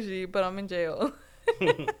be bougie, but I'm in jail.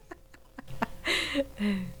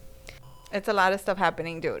 It's a lot of stuff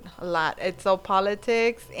happening, dude. A lot. It's all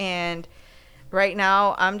politics. And right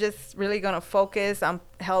now, I'm just really going to focus on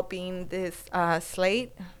helping this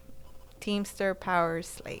slate. Teamster Power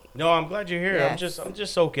Slate. No, I'm glad you're here. Yes. I'm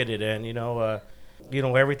just soaking it in. You know,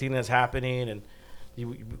 everything that's happening, and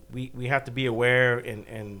we have to be aware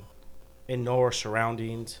and know our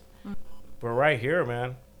surroundings. But right here,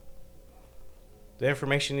 man, the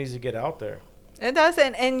information needs to get out there. It does,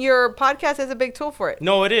 and your podcast is a big tool for it.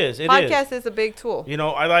 No, it is. Podcast is a big tool. You know,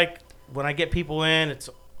 I like when I get people in. It's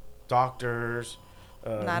doctors,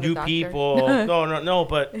 Not a new doctor. people. No,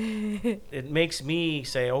 but it makes me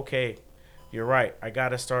say, okay, you're right. I got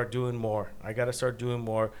to start doing more.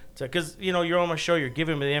 Because, you know, you're on my show. You're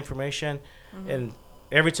giving me the information. And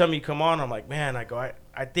every time you come on, I'm like, man,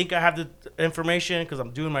 I think I have the information because I'm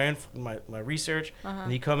doing my research.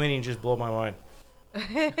 And you come in and you just blow my mind.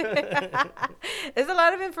 There's a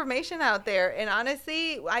lot of information out there, and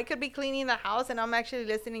honestly, I could be cleaning the house and I'm actually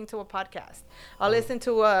listening to a podcast. I'll listen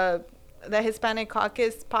to the Hispanic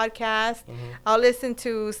Caucus podcast. I'll listen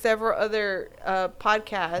to several other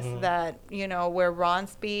podcasts that, you know, where Ron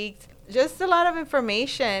speaks. Just a lot of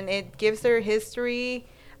information. It gives their history.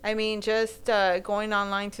 I mean, just going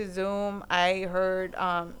online to Zoom, I heard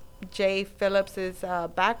Jay Phillips's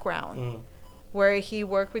background. Where he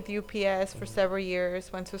worked with UPS for several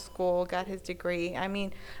years, went to school, got his degree. I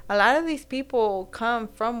mean, a lot of these people come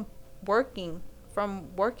from working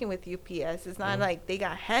with UPS. It's not like they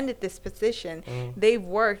got handed this position. They've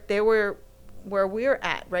worked. They were where we're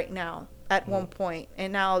at right now at one point,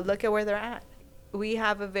 and now look at where they're at. We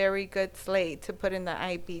have a very good slate to put in the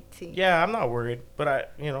IBT. Yeah, I'm not worried, but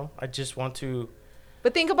I just want to.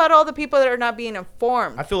 But think about all the people that are not being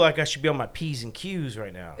informed. I feel like I should be on my P's and Q's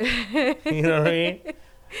right now. You know what I mean?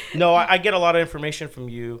 No, I get a lot of information from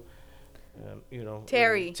you. You know,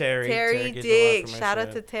 Terry gives me a lot of Diggs. Shout out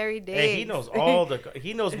information. to Terry Diggs. Hey,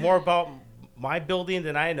 he knows more about my building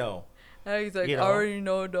than I know. He's like, You know? I already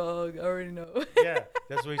know, dog. I already know. Yeah,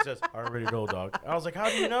 that's what he says. I already know, dog. I was like, how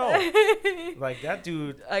do you know? Like that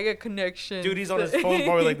dude. I got connections. Dude, he's on his phone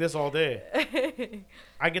probably like this all day.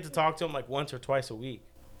 I get to talk to him like once or twice a week,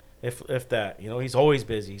 if that. You know, he's always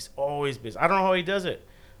busy. I don't know how he does it.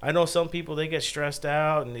 I know some people, they get stressed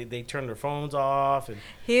out and they turn their phones off. And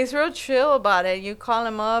He's real chill about it. You call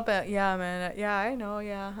him up, and, yeah, man. Yeah, I know.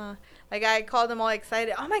 Yeah, huh. Like, I called him all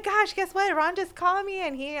excited. Oh, my gosh, guess what? Ron just called me,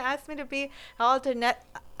 and he asked me to be alternate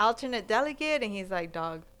delegate. And he's like,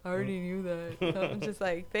 dog, I already knew that. So I'm just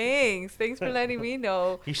like, thanks. Thanks for letting me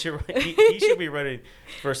know. he should be running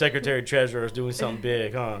for secretary treasurer, doing something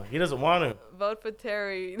big, huh? He doesn't want to. Vote for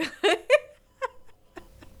Terry.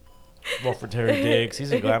 Vote for Terry Diggs.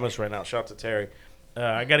 He's in Glamis right now. Shout out to Terry.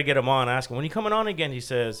 I got to get him on. Ask him, when you coming on again? He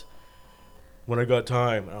says, when I got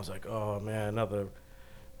time. And I was like, oh, man, another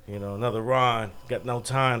Ron. Got no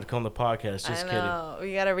time to come to the podcast. Just I know.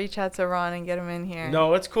 We got to reach out to Ron and get him in here.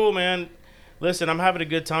 No, it's cool, man. Listen, I'm having a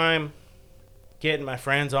good time getting my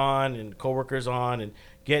friends on and coworkers on and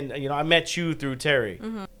getting, I met you through Terry.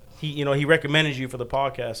 He recommended you for the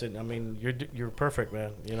podcast, and I mean, you're perfect,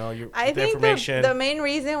 man. I think information. the main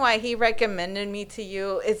reason why he recommended me to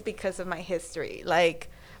you is because of my history.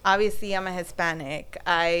 Like, obviously, I'm a Hispanic.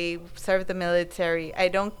 I served the military. I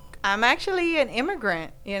don't I'm actually an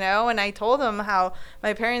immigrant, and I told them how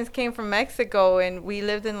my parents came from Mexico and we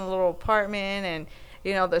lived in a little apartment,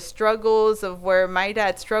 and the struggles of where my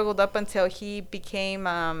dad struggled up until he became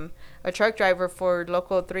a truck driver for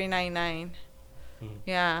Local 399.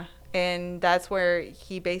 Yeah, and that's where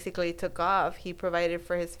he basically took off. He provided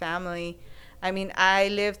for his family. I mean, I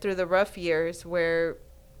lived through the rough years where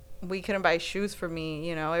we couldn't buy shoes for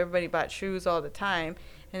me. Everybody bought shoes all the time,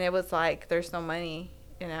 and it was like there's no money.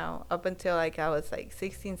 Up until like I was like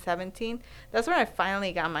 16, 17. That's when I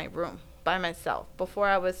finally got my room by myself. Before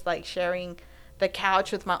I was like sharing the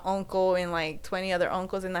couch with my uncle and like 20 other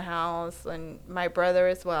uncles in the house and my brother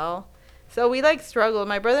as well. So we like struggled.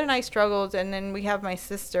 My brother and I struggled, and then we have my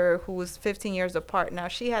sister who was 15 years apart. Now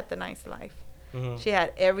she had the nice life. Mm-hmm. She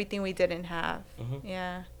had everything we didn't have. Mm-hmm.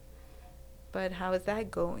 Yeah. But how is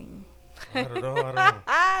that going? I don't know.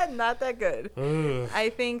 Not that good. I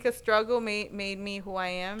think a struggle made me who I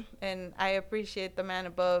am, and I appreciate the man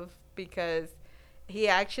above because he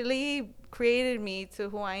actually created me to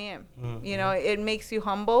who I am. Mm-hmm. It makes you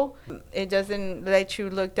humble. It doesn't let you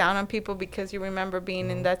look down on people because you remember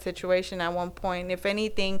being in that situation at one point. If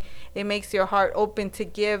anything, it makes your heart open to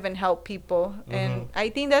give and help people. And I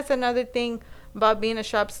think that's another thing about being a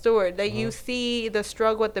shop steward, that you see the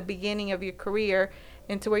struggle at the beginning of your career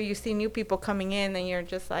into where you see new people coming in and you're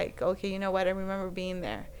just like, okay, you know what? I remember being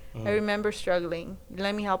there. I remember struggling.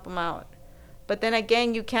 Let me help them out. But then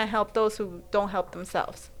again, you can't help those who don't help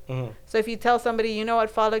themselves. So if you tell somebody,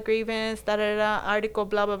 file a grievance, article,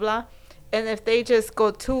 blah, blah, blah. And if they just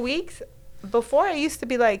go 2 weeks, before I used to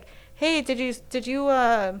be like, hey, did you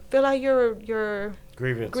fill out your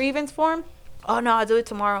grievance form? Oh, no, I'll do it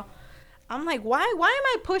tomorrow. I'm like, why am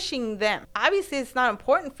I pushing them? Obviously, it's not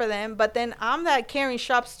important for them, but then I'm that caring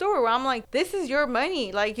shop steward where I'm like, this is your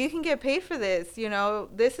money. Like, you can get paid for this.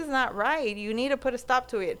 This is not right. You need to put a stop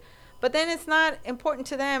to it. But then it's not important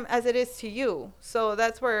to them as it is to you. So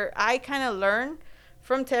that's where I kind of learn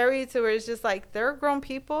from Terry to where it's just like, they're grown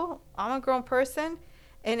people. I'm a grown person.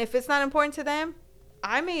 And if it's not important to them,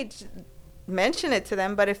 I may mention it to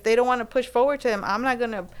them. But if they don't want to push forward to them, I'm not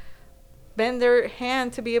going to bend their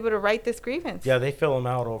hand to be able to write this grievance. Yeah, they fill them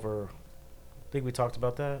out over, I think we talked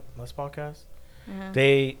about that last podcast.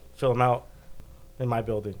 They fill them out in my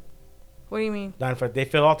building. What do you mean? They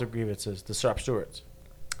fill out their grievances, the shop stewards.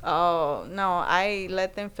 Oh, no, I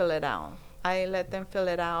let them fill it out.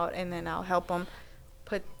 And then I'll help them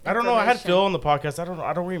put I don't know. I had Phil on the podcast.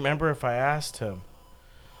 I don't remember if I asked him.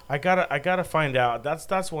 I gotta find out.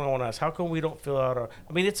 That's what I want to ask. How come we don't fill out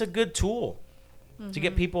I mean, it's a good tool to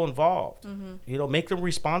get people involved. Make them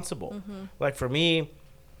responsible. Like for me,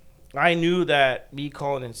 I knew that me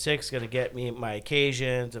calling in sick is gonna get me my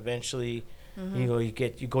occasions eventually.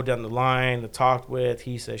 You go down the line, the talked with,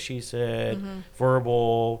 he said, she said,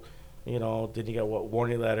 verbal, then you got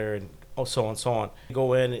warning letter and so on and so on. You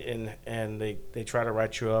go in and they try to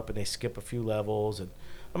write you up and they skip a few levels, and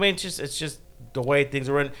I mean it's just the way things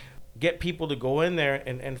are in. Get people to go in there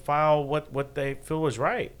and file what they feel is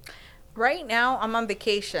right. Right now, I'm on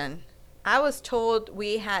vacation. I was told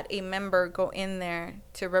we had a member go in there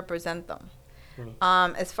to represent them.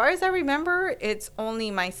 As far as I remember, it's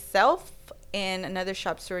only myself and another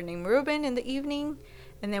shop steward named Ruben in the evening.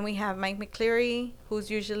 And then we have Mike McCleary,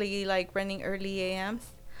 who's usually like running early AMs.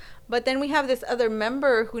 But then we have this other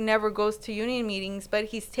member who never goes to union meetings, but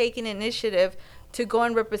he's taking initiative to go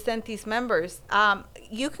and represent these members.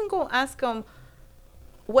 You can go ask him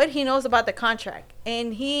what he knows about the contract,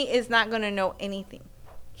 and he is not going to know anything.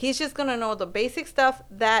 He's just going to know the basic stuff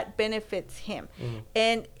that benefits him.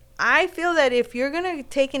 And I feel that if you're going to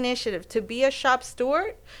take initiative to be a shop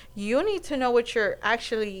steward, you need to know what you're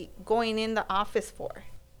actually going in the office for.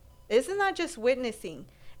 It's not just witnessing.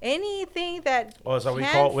 Anything that is that what we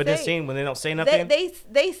call it, witnessing, when they don't say nothing?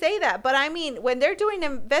 They say that. But I mean, when they're doing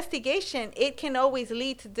an investigation, it can always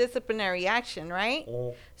lead to disciplinary action, right?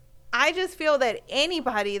 I just feel that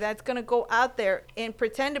anybody that's going to go out there and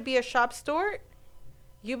pretend to be a shop steward,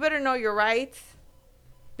 you better know your rights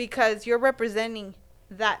because you're representing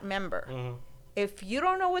that member. If you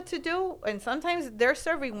don't know what to do, and sometimes they're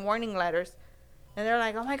serving warning letters, and they're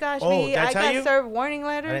like, oh my gosh, I got served warning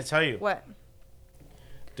letters. I didn't tell you. What?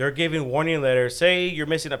 They're giving warning letters. Say you're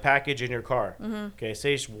missing a package in your car. Okay,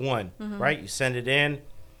 say it's one, right? You send it in,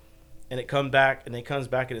 and it comes back, and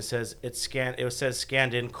it says it's scanned. It says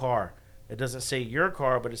scanned in car. It doesn't say your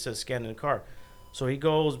car, but it says scanned in car. So he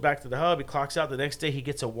goes back to the hub. He clocks out. The next day, he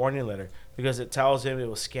gets a warning letter because it tells him it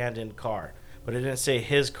was scanned in car, but it didn't say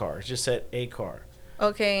his car. It just said a car.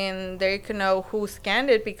 Okay, and there you can know who scanned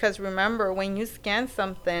it because remember, when you scan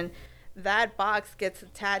something, that box gets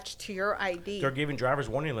attached to your ID. They're giving drivers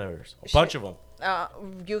warning letters. A bunch of them.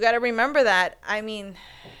 You got to remember that. I mean,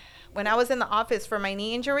 when I was in the office for my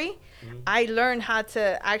knee injury, I learned how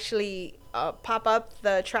to actually pop up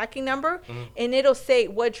the tracking number, and it'll say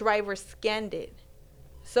what driver scanned it.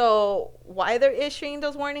 So why they're issuing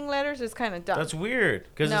those warning letters is kind of dumb. That's weird.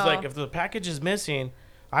 Because it's like, if the package is missing,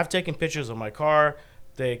 I've taken pictures of my car.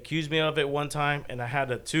 They accused me of it one time, and I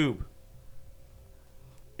had a tube.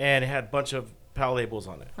 And it had a bunch of PAL labels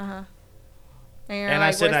on it. And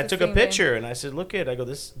I said, I took a picture, and I said, look at it. I go,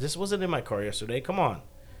 this wasn't in my car yesterday. Come on.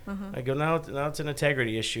 I go, now it's an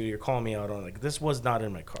integrity issue. You're calling me out on it. Like, this was not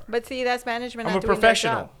in my car. But see, that's management I'm not a doing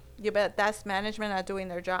professional. their job. Yeah, but that's management not doing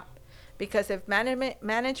their job. Because if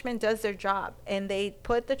management does their job and they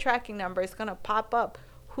put the tracking number, it's going to pop up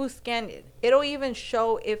who scanned it. It'll even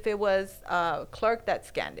show if it was a clerk that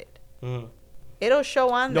scanned it. It'll show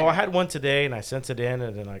on there. No, I had one today, and I sent it in,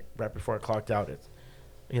 and then right before I clocked out,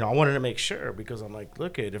 I wanted to make sure, because I'm like,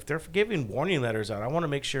 look, if they're giving warning letters out, I want to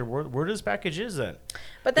make sure where this package is then.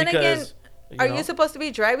 But then again, are you supposed to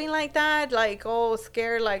be driving like that? Like,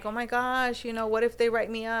 scared, like, oh my gosh, what if they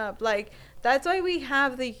write me up? Like, that's why we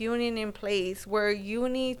have the union in place, where you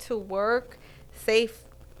need to work safe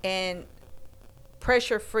and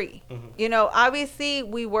pressure free. Obviously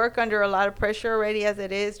we work under a lot of pressure already as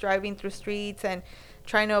it is, driving through streets and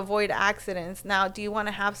trying to avoid accidents. Now, do you want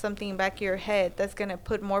to have something back of your head that's going to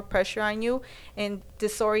put more pressure on you and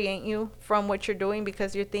disorient you from what you're doing,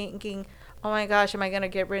 because you're thinking, oh my gosh, am I going to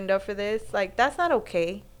get written up for this? Like, that's not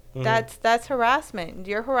okay. That's harassment.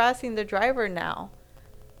 You're harassing the driver now.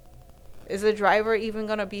 Is the driver even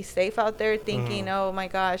going to be safe out there thinking, oh my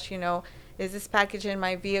gosh, is this package in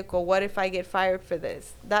my vehicle? What if I get fired for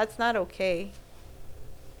this? That's not okay.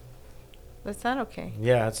 That's not okay.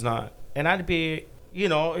 Yeah, it's not. And I'd be,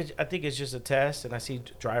 I think it's just a test. And I see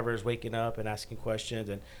drivers waking up and asking questions.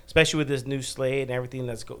 And especially with this new slate and everything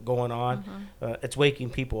that's going on, it's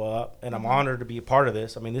waking people up. And I'm honored to be a part of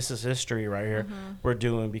this. I mean, this is history right here we're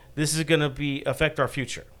doing. This is going to affect our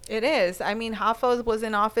future. It is. I mean, Hoffa was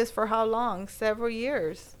in office for how long? Several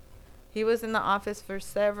years. He was in the office for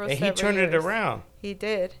several years. And he turned it around. He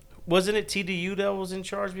did. Wasn't it TDU that was in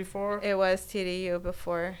charge before? It was TDU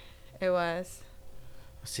before. It was.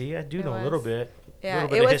 See, I do know a little bit. Yeah, a little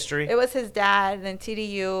bit of history. It was his dad, then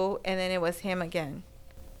TDU, and then it was him again.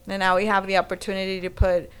 And now we have the opportunity to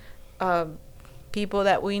put people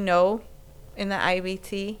that we know in the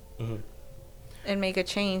IBT and make a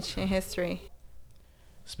change in history.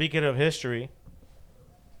 Speaking of history,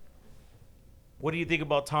 what do you think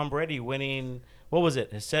about Tom Brady winning, what was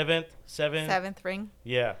it, his seventh ring?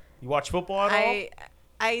 Yeah. You watch football at all?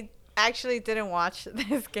 I actually didn't watch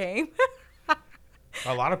this game.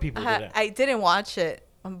 A lot of people didn't. I didn't watch it,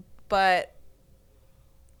 but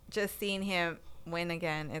just seeing him win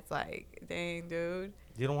again, it's like, dang, dude.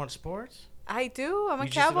 You don't watch sports? I do. I'm a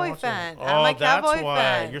Cowboy fan. Oh, I'm a Cowboy that's why.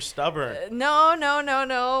 fan. You're stubborn.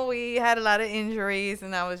 No. We had a lot of injuries,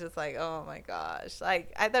 and I was just like, oh my gosh.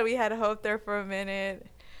 Like, I thought we had hope there for a minute.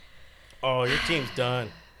 Oh, your team's done.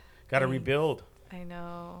 Got to rebuild. I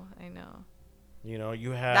know.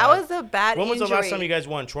 You had. That was a bad injury. When was the last time you guys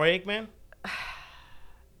won? Troy Aikman?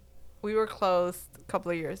 We were close a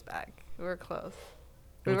couple of years back. We were close.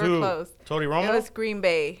 Tony Romo? It was Green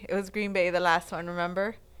Bay. The last one,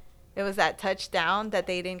 remember? It was that touchdown that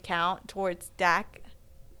they didn't count towards Dak.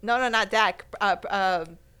 No, not Dak.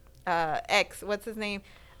 X. What's his name?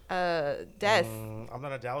 Dez. I'm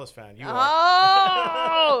not a Dallas fan. You are.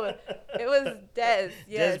 Oh! It was Dez.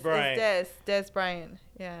 Yes, Dez Bryant. It's Dez Bryant.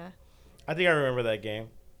 Yeah. I think I remember that game.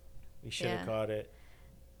 He should have caught it.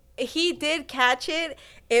 He did catch it.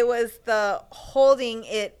 It was the holding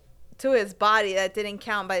it to his body that didn't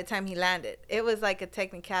count by the time he landed. It was like a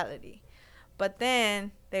technicality. But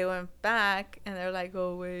then they went back and they're like,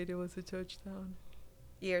 oh, wait, it was a touchdown.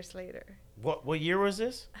 Years later. What year was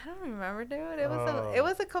this? I don't remember, dude. It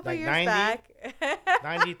was a couple like years 90? back.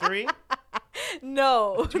 93?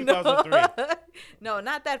 No. 2003. No,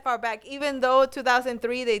 not that far back. Even though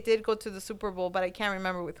 2003 they did go to the Super Bowl, but I can't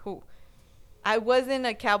remember with who. I wasn't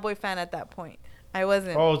a Cowboy fan at that point. I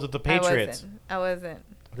wasn't. Oh, it was with the Patriots. I wasn't.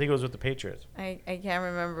 I think it was with the Patriots. I can't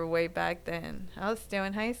remember way back then. I was still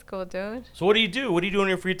in high school, dude. So what do you do? What do you do in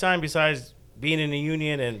your free time besides being in the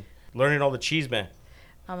union and learning all the cheese, man?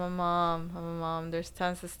 I'm a mom. There's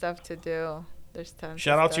tons of stuff to do.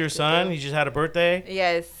 Shout out to your son. He just had a birthday.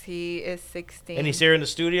 Yes, he is 16. And he's here in the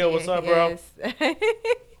studio. What's up, bro?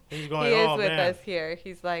 He's going, he is with us here.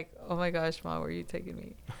 He's like, oh my gosh, Mom, where are you taking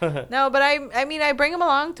me? No, but I bring him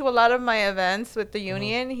along to a lot of my events with the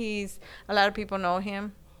union. A lot of people know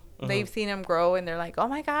him. They've seen him grow, and they're like, "Oh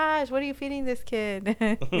my gosh, what are you feeding this kid?"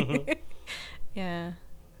 Yeah.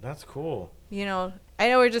 That's cool. You know, I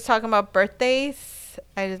know we're just talking about birthdays.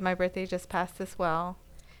 My birthday just passed as well.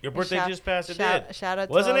 Your birthday just passed. It shout, did. Shout out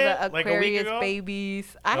Wasn't to all it? the Like a week Aquarius ago?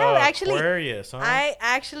 babies. I have actually. Aquarius, huh? I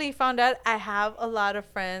actually found out I have a lot of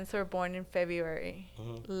friends who are born in February.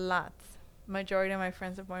 Lots. Majority of my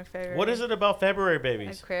friends are born in February. What is it about February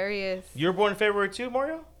babies? Aquarius. You're born in February too,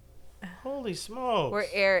 Mario? Holy smokes. We're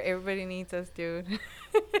air. Everybody needs us, dude.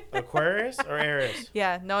 Aquarius or Aries?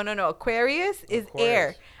 Yeah. No. Aquarius is Aquarius.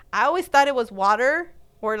 air. I always thought it was water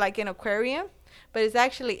or like an aquarium, but it's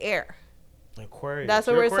actually air. Aquarius. That's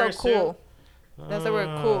why You're we're so Aquarius cool. too? That's why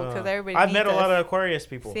we're cool, because everybody I've needs met a us. lot of Aquarius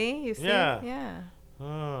people. See? You see? Yeah. Yeah.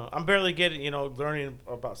 I'm barely getting, learning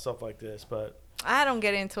about stuff like this, but I don't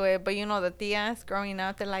get into it, but the tias growing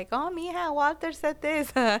up, they're like, "Oh, mija, Walter said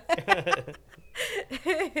this."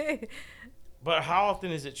 but how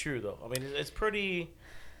often is it true though? I mean, it's pretty.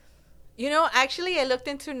 Actually, I looked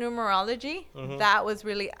into numerology. Mhm. That was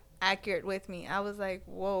really accurate with me. I was like,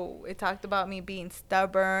 whoa, it talked about me being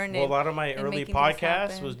stubborn. Well, a lot of my and early making things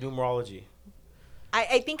podcasts happen. was numerology.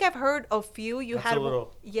 I think I've heard a few. You That's had a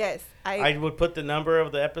little- Yes. I would put the number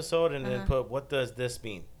of the episode and then Uh-huh. put what does this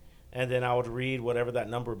mean, and then I would read whatever that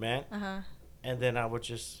number meant, Uh-huh. and then I would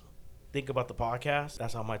just think about the podcast.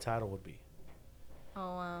 That's how my title would be.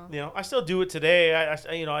 Oh, wow. I still do it today.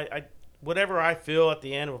 I whatever I feel at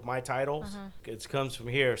the end of my titles, it comes from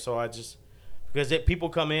here. So I just because people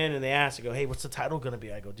come in and they ask, I go, "Hey, what's the title gonna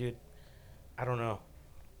be?" I go, "Dude, I don't know.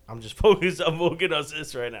 I'm just focused. I'm focused on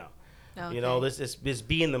this right now." Okay. Let's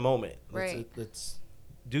be in the moment. Right. Let's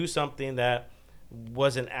do something that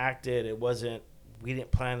wasn't acted. It wasn't. We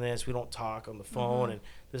didn't plan this. We don't talk on the phone, and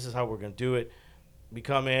this is how we're gonna do it. We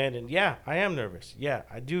come in, and yeah, I am nervous. Yeah,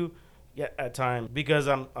 I do. Yeah, at times because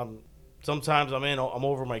I'm sometimes I'm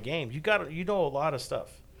over my game. You know a lot of stuff.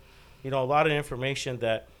 A lot of information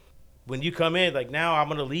that when you come in, like now I'm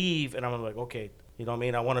gonna leave, and I'm like, okay, what I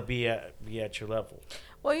mean? I want to be at your level.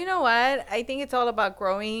 Well, you know what? I think it's all about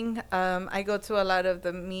growing. I go to a lot of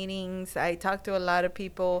the meetings. I talk to a lot of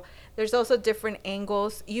people. There's also different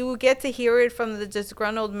angles. You get to hear it from the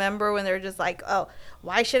disgruntled member when they're just like, "Oh,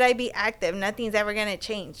 why should I be active? Nothing's ever going to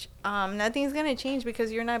change." Nothing's going to change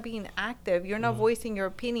because you're not being active. You're not voicing your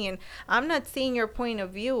opinion. I'm not seeing your point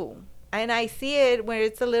of view. And I see it where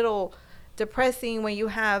it's a little depressing when you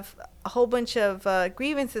have a whole bunch of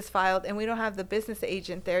grievances filed and we don't have the business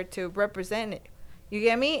agent there to represent it. You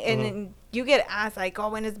get me? And then you get asked like, "Oh,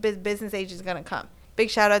 when is business agent gonna come?" Big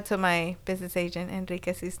shout out to my business agent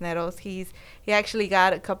Enrique Cisneros. He actually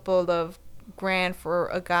got a couple of grand for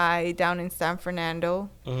a guy down in San Fernando.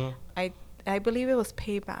 I believe it was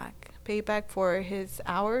payback for his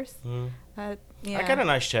hours. Yeah. I got a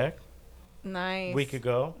nice check Nice. a week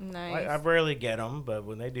ago. Nice. I rarely get them, but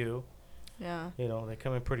when they do, Yeah. they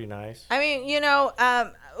come in pretty nice. I mean,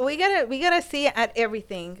 we gotta see at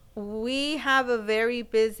everything. We have a very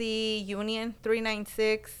busy union,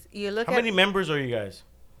 396. You look How at many members are you guys?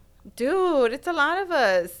 Dude, it's a lot of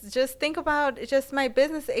us. Just think about just my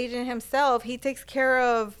business agent himself. He takes care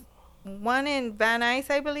of one in Van Nuys,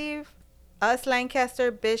 I believe, us,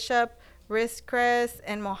 Lancaster, Bishop, Ridgecrest,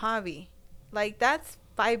 and Mojave. Like that's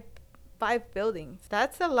five buildings.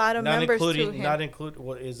 That's a lot of members to him. Not include.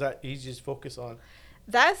 What is that? He's just focused on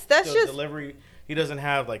That's the just delivery. He doesn't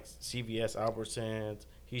have like CVS, Albertsons.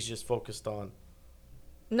 He's just focused on.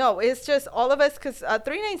 no. It's just all of us because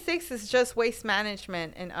 396 is just waste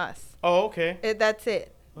management and us. Oh, okay. That's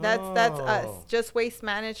it. That's us. Oh. Just waste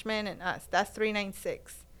management and us. That's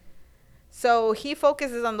 396. So he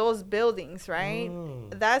focuses on those buildings, right?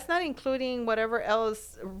 That's not including whatever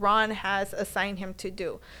else Ron has assigned him to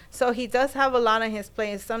do. So he does have a lot on his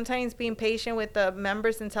plate. Sometimes being patient with the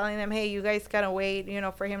members and telling them, "Hey, you guys gotta wait,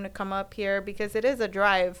 for him to come up here," because it is a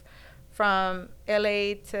drive from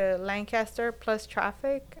LA to Lancaster plus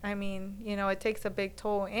traffic. I mean, it takes a big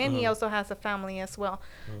toll, and he also has a family as well.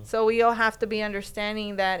 So we all have to be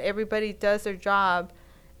understanding that everybody does their job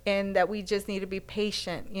and that we just need to be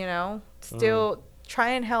patient, still try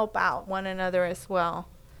and help out one another as well.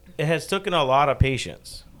 It has taken a lot of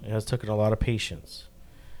patience.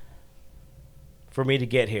 For me to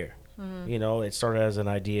get here. It started as an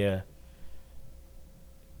idea.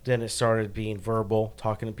 Then it started being verbal,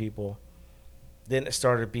 talking to people. Then it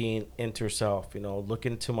started being into self, look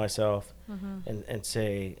into myself and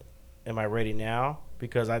say, am I ready now?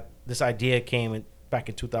 Because this idea came back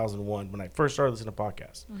in 2001 when I first started listening to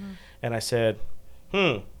podcasts. And I said,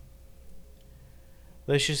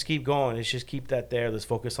 let's just keep going. Let's just keep that there. Let's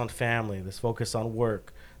focus on family. Let's focus on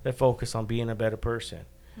work. Let's focus on being a better person.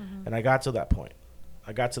 And I got to that point.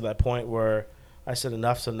 I got to that point where I said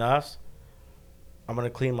enough's enough. I'm going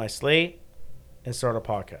to clean my slate and start a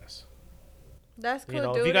podcast. That's cool, You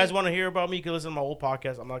know, dude. if you guys want to hear about me, you can listen to my old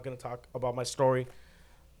podcast. I'm not going to talk about my story.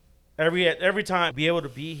 Every time, be able to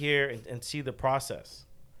be here and see the process.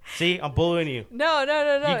 See, I'm bullying you. No.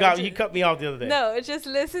 You cut me off the other day. No, just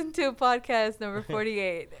listen to podcast number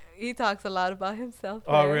 48. He talks a lot about himself.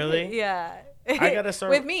 Oh, there. really? Yeah. I gotta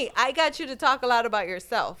start with me. I got you to talk a lot about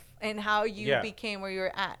yourself and how you Yeah. became where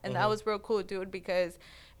you're at, and that was real cool, dude. Because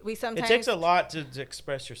we sometimes It takes a lot to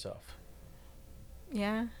express yourself.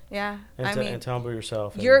 Yeah. And tell them about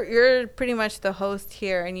yourself. You're pretty much the host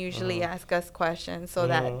here, and usually ask us questions. So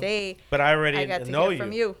that day, But I already I got to know hear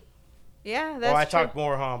from you. Yeah, that's Oh, I true. talk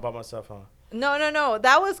more about myself, huh? No.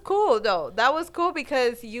 That was cool, though. That was cool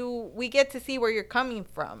because we get to see where you're coming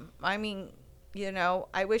from. I mean, you know,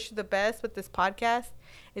 I wish you the best with this podcast.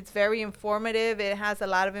 It's very informative. It has a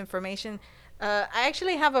lot of information. I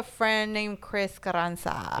actually have a friend named Chris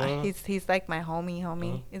Carranza. He's like my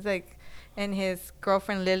homie. He's like, and his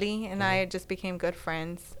girlfriend Lily and I just became good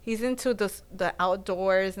friends. He's into the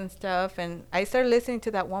outdoors and stuff, and I started listening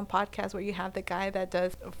to that one podcast where you have the guy that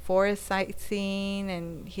does forest sightseeing,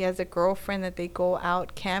 and he has a girlfriend that they go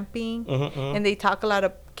out camping, and they talk a lot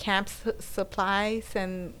of camp supplies,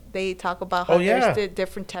 and they talk about how there's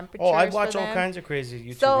different temperatures. Oh, I watch for all them. kinds of crazy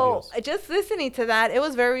YouTube So videos. just listening to that, it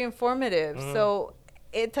was very informative. So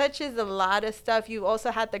it touches a lot of stuff. You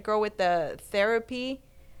also had the girl with the therapy.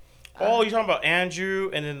 Oh, you're talking about Andrew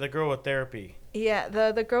and then the girl with therapy. Yeah,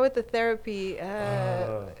 the girl with the therapy.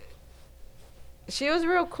 She was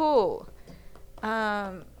real cool.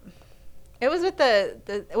 It was with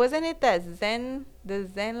the wasn't it the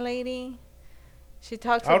Zen lady? She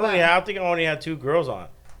talks about. I think I only had 2 girls on.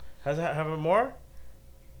 Have I more?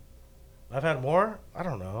 I've had more? I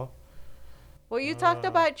don't know. Well, you talked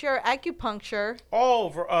about your acupuncture. Oh,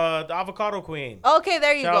 for the Avocado Queen. Okay,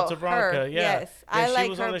 there you Shout go. out to Veronica. Her. Yeah. Yes, Yeah, I she like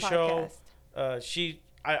was her on the podcast. show.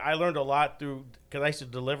 I learned a lot because I used to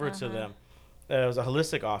deliver to them. It was a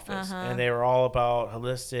holistic office, and they were all about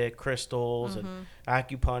holistic crystals and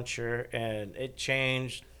acupuncture, and it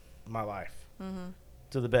changed my life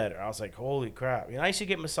to the better. I was like, holy crap. You know, I used to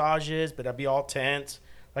get massages, but I'd be all tense,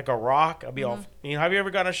 like a rock. I'd be all, you know, have you ever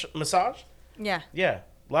got a massage? Yeah. Yeah.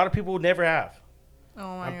 A lot of people would never have.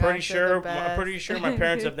 Oh my I'm gosh, pretty they're the sure best. my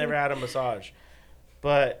parents have never had a massage,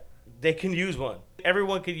 but they can use one.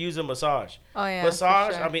 Everyone could use a massage. Oh yeah,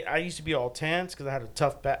 Massage. for sure. I mean, I used to be all tense because I had a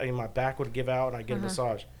tough back. I mean, my back would give out, and I get a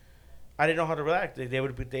massage. I didn't know how to relax.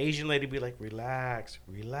 The Asian lady would be like, relax,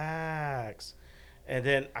 and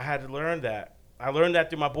then I had to learn that. I learned that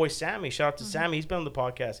through my boy Sammy. Shout out to Sammy. He's been on the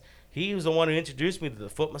podcast. He was the one who introduced me to the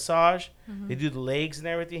foot massage. They do the legs and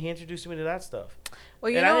everything. He introduced me to that stuff.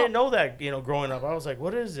 Well, I didn't know that, you know, growing up. I was like,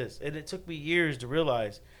 what is this? And it took me years to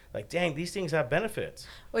realize, like, dang, these things have benefits.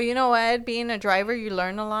 Well, you know what? Being a driver, you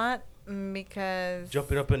learn a lot because.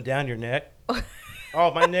 Jumping up and down your neck.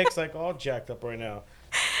 Oh, my neck's like all jacked up right now.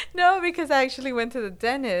 No, because I actually went to the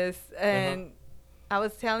dentist and I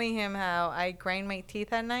was telling him how I grind my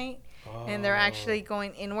teeth at night and they're actually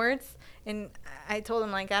going inwards. And I told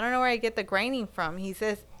him, like, I don't know where I get the grinding from. He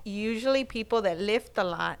says, usually people that lift a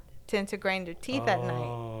lot tend to grind their teeth at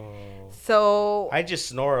night. So I just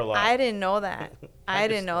snore a lot. I didn't know that. I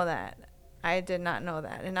didn't know snore. that. I did not know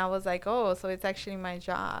that. And I was like, oh, so it's actually my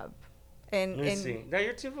job. Let me see. No,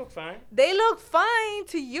 your teeth look fine. They look fine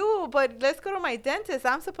to you, but let's go to my dentist.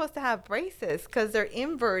 I'm supposed to have braces because they're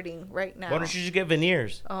inverting right now. Why don't you just get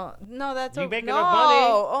veneers? Oh no, that's You make no.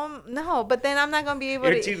 enough money. No, but then I'm not gonna be able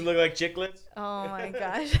Your to. teeth look like chiclets. Oh my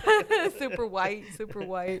gosh, super white.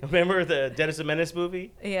 Remember the Dennis the Menace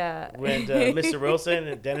movie? Yeah. When Mr. Wilson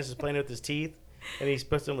and Dennis is playing with his teeth and he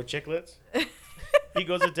puts them with chiclets? He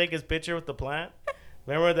goes to take his picture with the plant.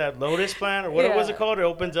 Remember that lotus plant or what was it called? It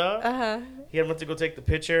opens up. He went to go take the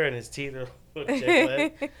picture and his teeth are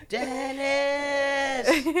chiclet. Dennis.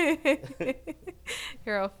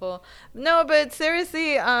 You're awful. No, but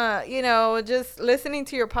seriously, you know, just listening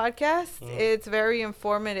to your podcast, it's very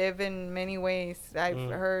informative in many ways. I've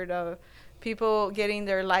heard of people getting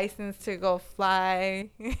their license to go fly.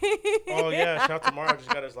 Oh yeah, shout out to Mario, just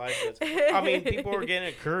got his license. I mean, people are getting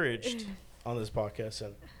encouraged on this podcast,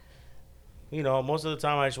 and you know, most of the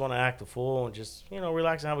time I just want to act a fool and just, you know,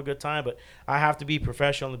 relax and have a good time. But I have to be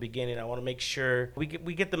professional in the beginning. I want to make sure we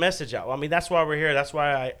get the message out. I mean, that's why we're here. That's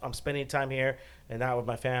why I'm spending time here and not with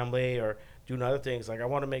my family or doing other things. Like I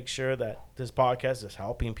want to make sure that this podcast is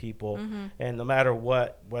helping people, Mm-hmm. and no matter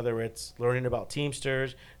what, whether it's learning about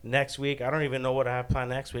Teamsters next week, I don't even know what I have planned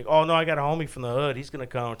next week. Oh no, I got a homie from the hood. He's gonna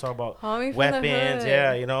come and talk about Homie from the weapons. hood.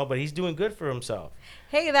 Yeah, you know, but he's doing good for himself.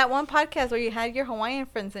 Hey, that one podcast where you had your Hawaiian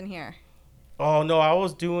friends in here. Oh no,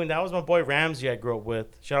 that was my boy Ramsey I grew up with.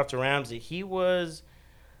 Shout out to Ramsey. He was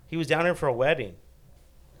down here for a wedding.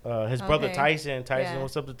 His brother Okay. Tyson, Yeah.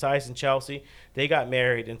 what's up to Tyson, Chelsea? They got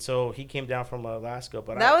married, and so he came down from Alaska.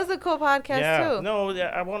 But That was a cool podcast too. No,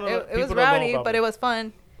 I want to. It was rowdy, but it was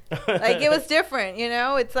fun. Like it was different, you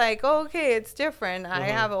know. It's like, oh, okay, it's different. I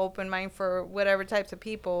have an open mind for whatever types of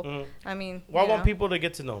people. I mean, Well, I you want know. people to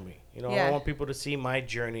get to know me. You know, Yeah. I want people to see my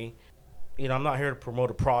journey. You know, I'm not here to promote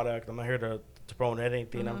a product. I'm not here to promote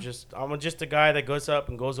anything. I'm just a guy that goes up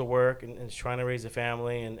and goes to work and is trying to raise a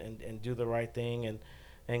family and do the right thing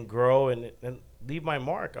and grow and leave my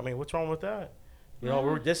mark. I mean, what's wrong with that? You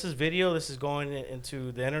know, this is video. This is going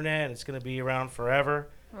into the internet, and it's going to be around forever.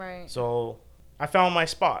 Right. So I found my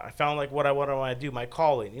spot. I found like what I want to do, my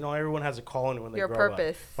calling. You know, everyone has a calling when they Your grow up.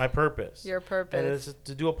 purpose. My purpose. Your purpose. And it's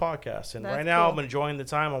to do a podcast. And That's right now cool. I'm enjoying the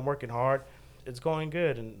time. I'm working hard. It's going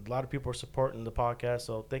good, and a lot of people are supporting the podcast.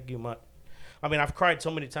 So thank you much. I mean, I've cried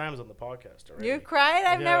so many times on the podcast already. You cried?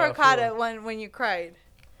 I've Yeah, never I caught feel- it when you cried.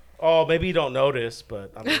 Oh, maybe you don't notice,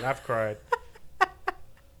 but I mean, I've cried.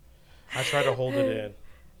 I try to hold it in.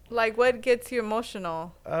 Like, what gets you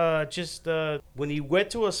emotional? Just when you get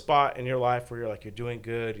to a spot in your life where you're like, you're doing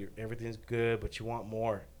good, everything's good, but you want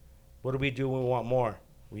more. What do we do when we want more?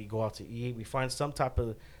 We go out to eat. We find some type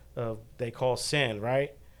of they call sin,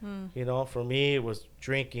 right? You know, for me, it was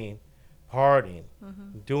drinking, partying,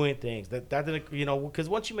 doing things. That didn't, you know, because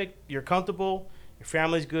once you're comfortable, your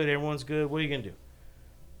family's good, everyone's good, what are you going to do?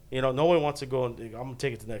 You know, no one wants to go and, I'm going to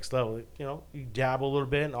take it to the next level. You know, you dabble a little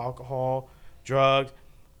bit in alcohol, drugs,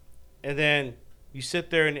 and then you sit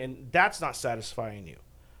there and that's not satisfying you.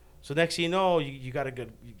 So next thing you know, you got a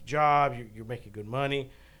good job, you're making good money,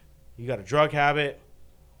 you got a drug habit.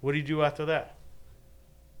 What do you do after that?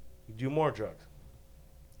 You do more drugs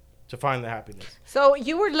to find the happiness. So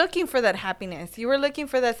you were looking for that happiness. You were looking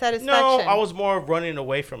for that satisfaction. No, I was more running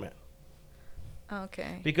away from it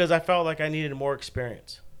Okay. because I felt like I needed more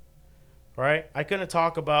experience. Right? I couldn't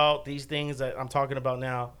talk about these things that I'm talking about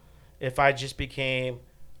now if I just became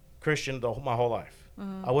Christian my whole life.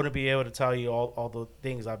 I wouldn't be able to tell you all the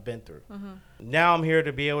things I've been through. Now I'm here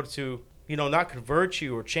to be able to, you know, not convert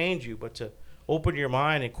you or change you, but to open your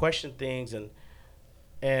mind and question things.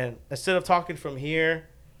 And instead of talking from here,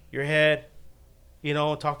 your head, you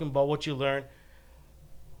know, talking about what you learned,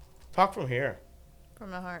 talk from here. From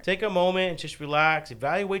the heart. Take a moment and just relax.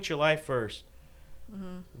 Evaluate your life first.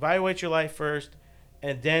 Evaluate your life first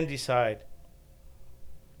and then decide.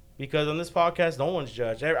 Because on this podcast, no one's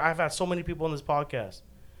judged. I've had so many people on this podcast,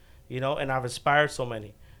 you know, and I've inspired so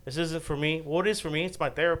many. This isn't for me. Well, it is for me. It's my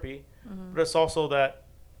therapy. But it's also that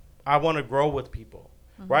I want to grow with people,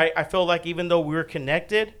 right? I feel like even though we're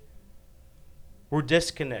connected, we're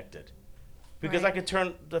disconnected. Because Right. I could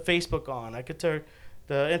turn the Facebook on. I could turn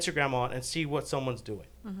the Instagram on and see what someone's doing.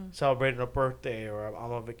 Celebrating a birthday or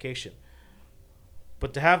I'm on vacation.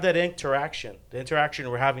 But to have that interaction, the interaction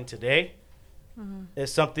we're having today,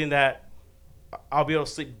 is something that I'll be able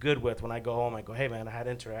to sleep good with when I go home. I go, hey, man, I had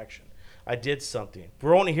interaction. I did something.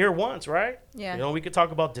 We're only here once, right? Yeah. You know, we could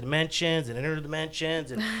talk about dimensions and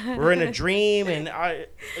interdimensions, and we're in a dream and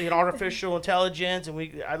artificial intelligence,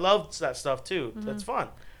 and I love that stuff too. That's fun.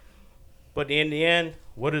 But in the end,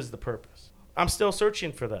 what is the purpose? I'm still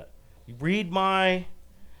searching for that. Read my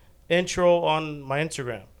intro on my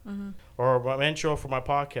Instagram or my intro for my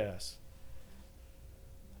podcast,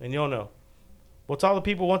 and you'll know. Well, tell the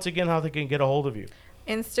people once again how they can get a hold of you.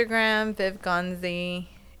 Instagram, Viv Gonzi.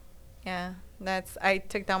 Yeah, I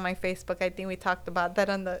took down my Facebook. I think we talked about that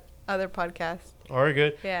on the other podcast. All right,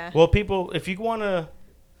 good. Yeah. Well, people, if you want to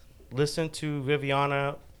listen to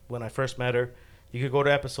Viviana when I first met her, you could go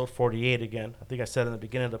to episode 48 again. I think I said in the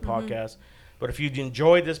beginning of the podcast. But if you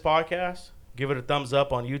enjoyed this podcast, give it a thumbs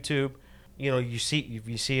up on YouTube. You know, if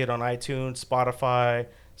you see it on iTunes, Spotify,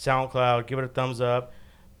 SoundCloud, give it a thumbs up.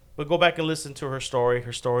 But go back and listen to her story.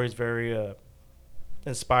 Her story is very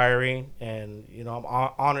inspiring, and you know, I'm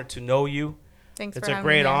honored to know you. Thanks It's for a having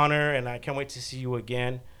great me. honor, and I can't wait to see you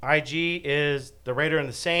again. IG is The Raider and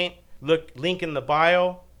the Saint. Link in the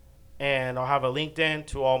bio, and I'll have a LinkedIn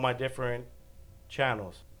to all my different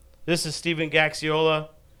channels. This is Steven Gaxiola,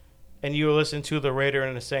 and you're listening to The Raider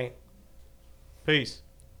and the Saint. Peace.